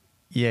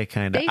 Yeah,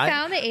 kind of. They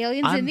found the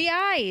aliens in the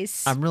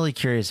ice. I'm really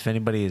curious if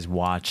anybody has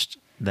watched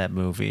that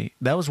movie.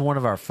 That was one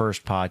of our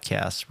first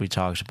podcasts. We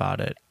talked about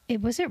it.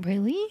 Was it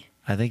really?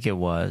 I think it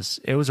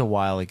was. It was a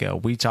while ago.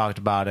 We talked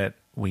about it.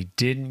 We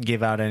didn't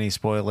give out any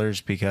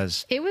spoilers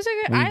because it was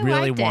we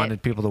really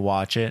wanted people to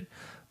watch it.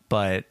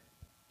 But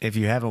if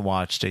you haven't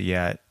watched it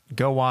yet,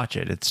 go watch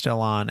it. It's still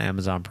on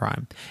Amazon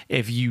Prime.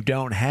 If you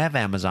don't have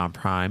Amazon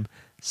Prime,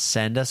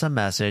 send us a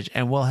message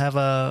and we'll have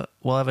a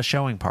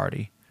showing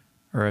party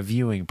or a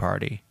viewing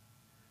party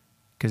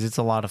because it's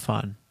a lot of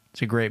fun.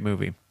 It's a great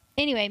movie.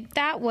 Anyway,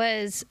 that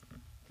was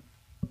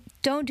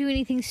don't do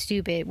anything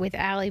stupid with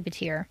Ali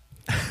Batir.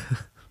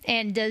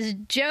 And does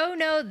Joe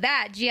know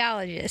that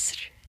geologist?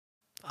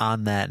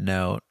 On that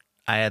note,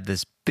 I had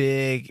this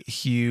big,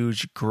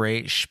 huge,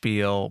 great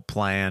spiel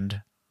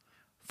planned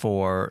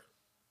for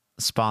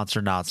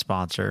sponsor, not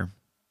sponsor.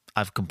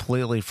 I've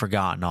completely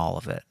forgotten all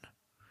of it.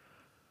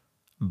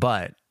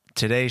 But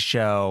today's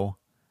show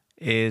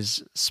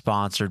is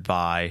sponsored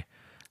by,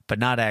 but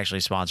not actually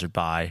sponsored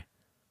by,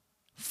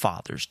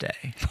 Father's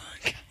Day.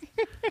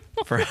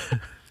 For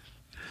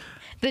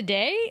the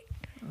day?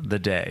 The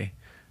day.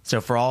 So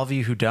for all of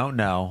you who don't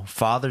know,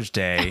 Father's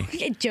Day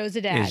Joe's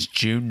a dad. is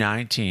June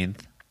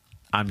 19th.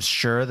 I'm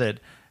sure that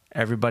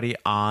everybody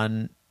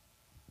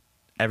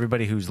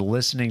who's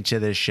listening to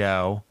this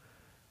show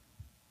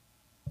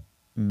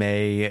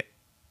may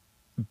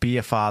be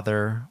a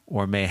father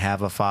or may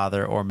have a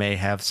father or may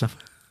have some...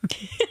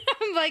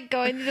 I'm like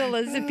going through the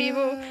list of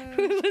people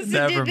who listen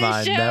Never to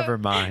mind, this show. never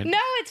mind. No,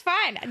 it's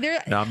fine.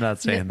 No, I'm not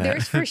saying that.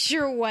 There's for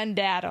sure one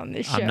dad on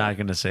this show. I'm not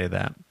going to say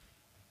that.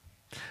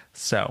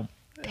 So...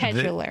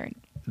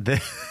 Petulant.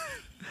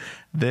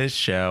 This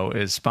show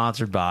is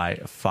sponsored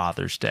by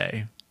Father's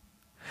Day.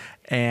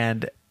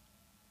 And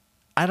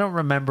I don't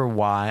remember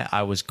why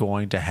I was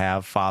going to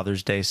have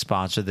Father's Day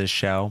sponsor this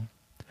show,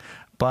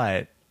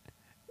 but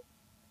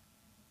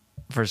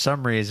for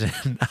some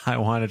reason, I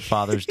wanted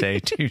Father's Day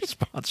to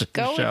sponsor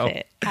the show. Go with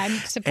it. I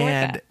support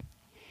that.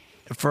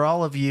 For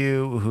all of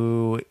you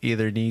who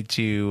either need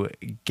to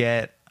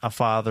get a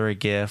father a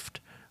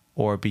gift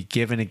or be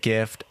given a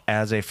gift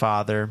as a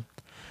father,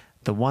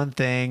 the one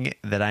thing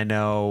that I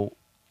know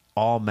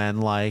all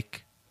men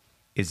like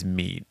is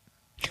meat.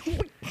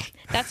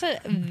 That's a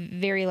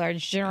very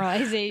large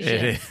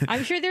generalization.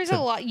 I'm sure there's a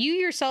lot. You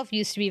yourself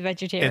used to be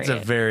vegetarian. It's a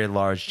very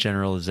large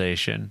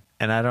generalization.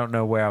 And I don't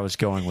know where I was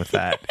going with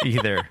that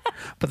either.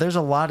 But there's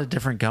a lot of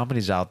different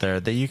companies out there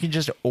that you can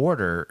just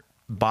order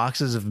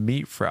boxes of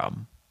meat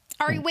from.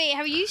 All right, wait,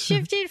 have you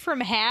shifted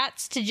from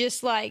hats to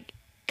just like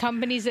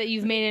companies that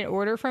you've made an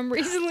order from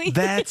recently?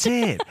 That's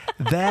it.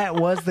 That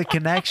was the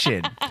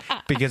connection.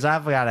 Because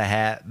I've got a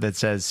hat that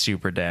says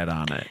Super Dad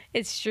on it.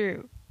 It's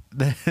true.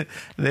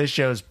 This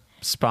show's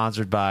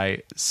sponsored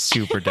by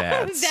Super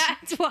Dads.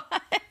 That's why.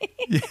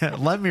 Yeah,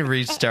 let me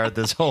restart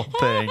this whole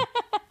thing.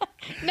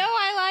 No,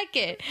 I like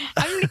it.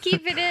 I'm going to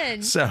keep it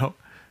in.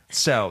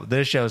 So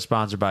this show is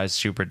sponsored by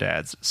Super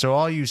Dads. So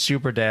all you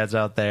Super Dads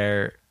out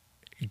there,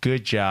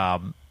 good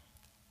job.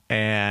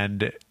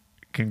 And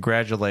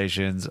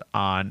congratulations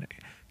on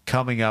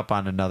coming up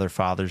on another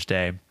Father's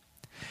Day.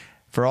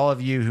 For all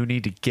of you who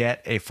need to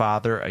get a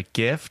father a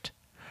gift,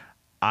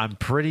 I'm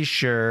pretty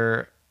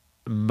sure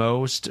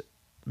most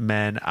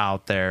men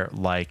out there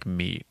like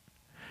meat.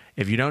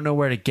 If you don't know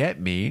where to get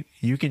meat,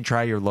 you can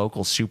try your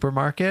local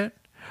supermarket,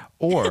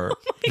 or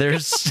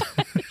there's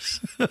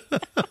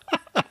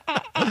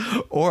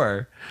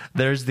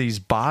these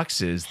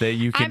boxes that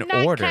you can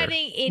order. I'm not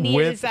cutting any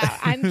of this out.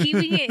 I'm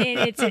keeping it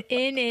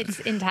in its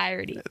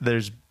entirety.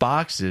 There's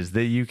boxes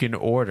that you can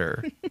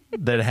order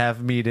that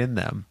have meat in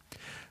them.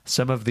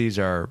 Some of these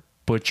are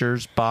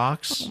Butcher's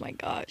Box. Oh my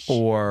gosh.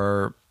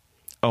 Or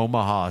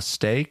Omaha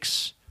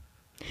Steaks.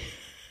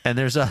 And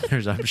there's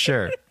others, I'm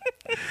sure.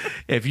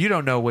 If you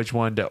don't know which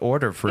one to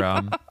order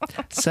from,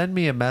 send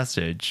me a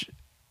message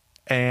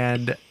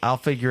and I'll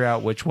figure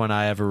out which one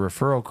I have a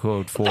referral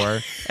code for,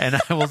 and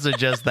I will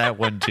suggest that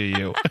one to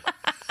you.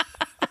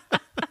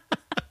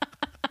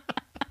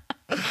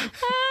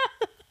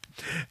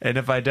 And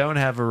if I don't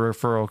have a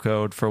referral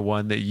code for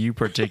one that you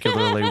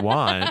particularly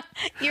want,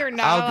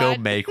 I'll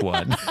go make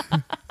one.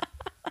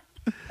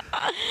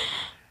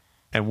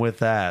 And with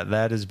that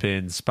has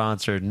been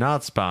sponsored,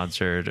 not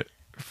sponsored,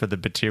 for the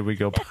But Here We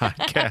Go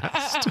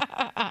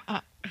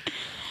podcast.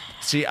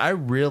 See, I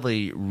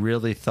really,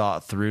 really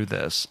thought through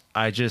this.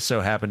 I just so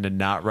happened to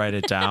not write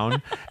it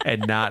down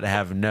and not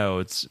have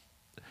notes.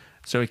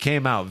 So it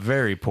came out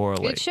very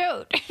poorly. It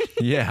showed.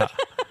 Yeah.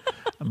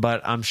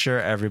 But I'm sure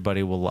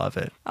everybody will love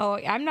it. Oh,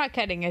 I'm not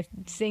cutting a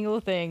single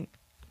thing.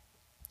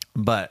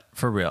 But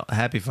for real,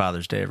 happy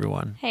Father's Day,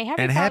 everyone. Hey,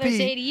 happy Father's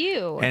Day to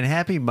you. And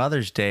happy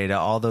Mother's Day to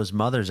all those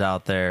mothers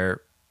out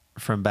there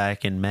from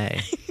back in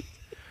May.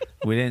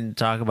 We didn't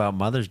talk about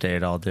Mother's Day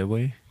at all, did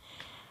we?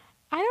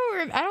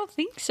 I don't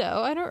think so.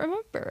 I don't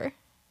remember.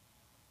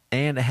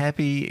 And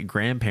happy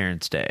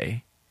Grandparents'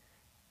 Day.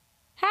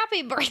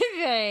 Happy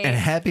birthday. And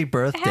happy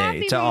birthday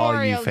happy to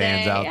all you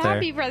fans out there.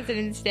 Happy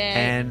President's Day.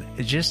 And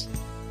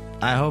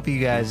I hope you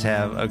guys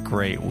have a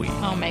great week.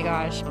 Oh my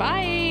gosh.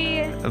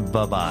 Bye.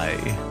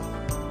 Bye-bye.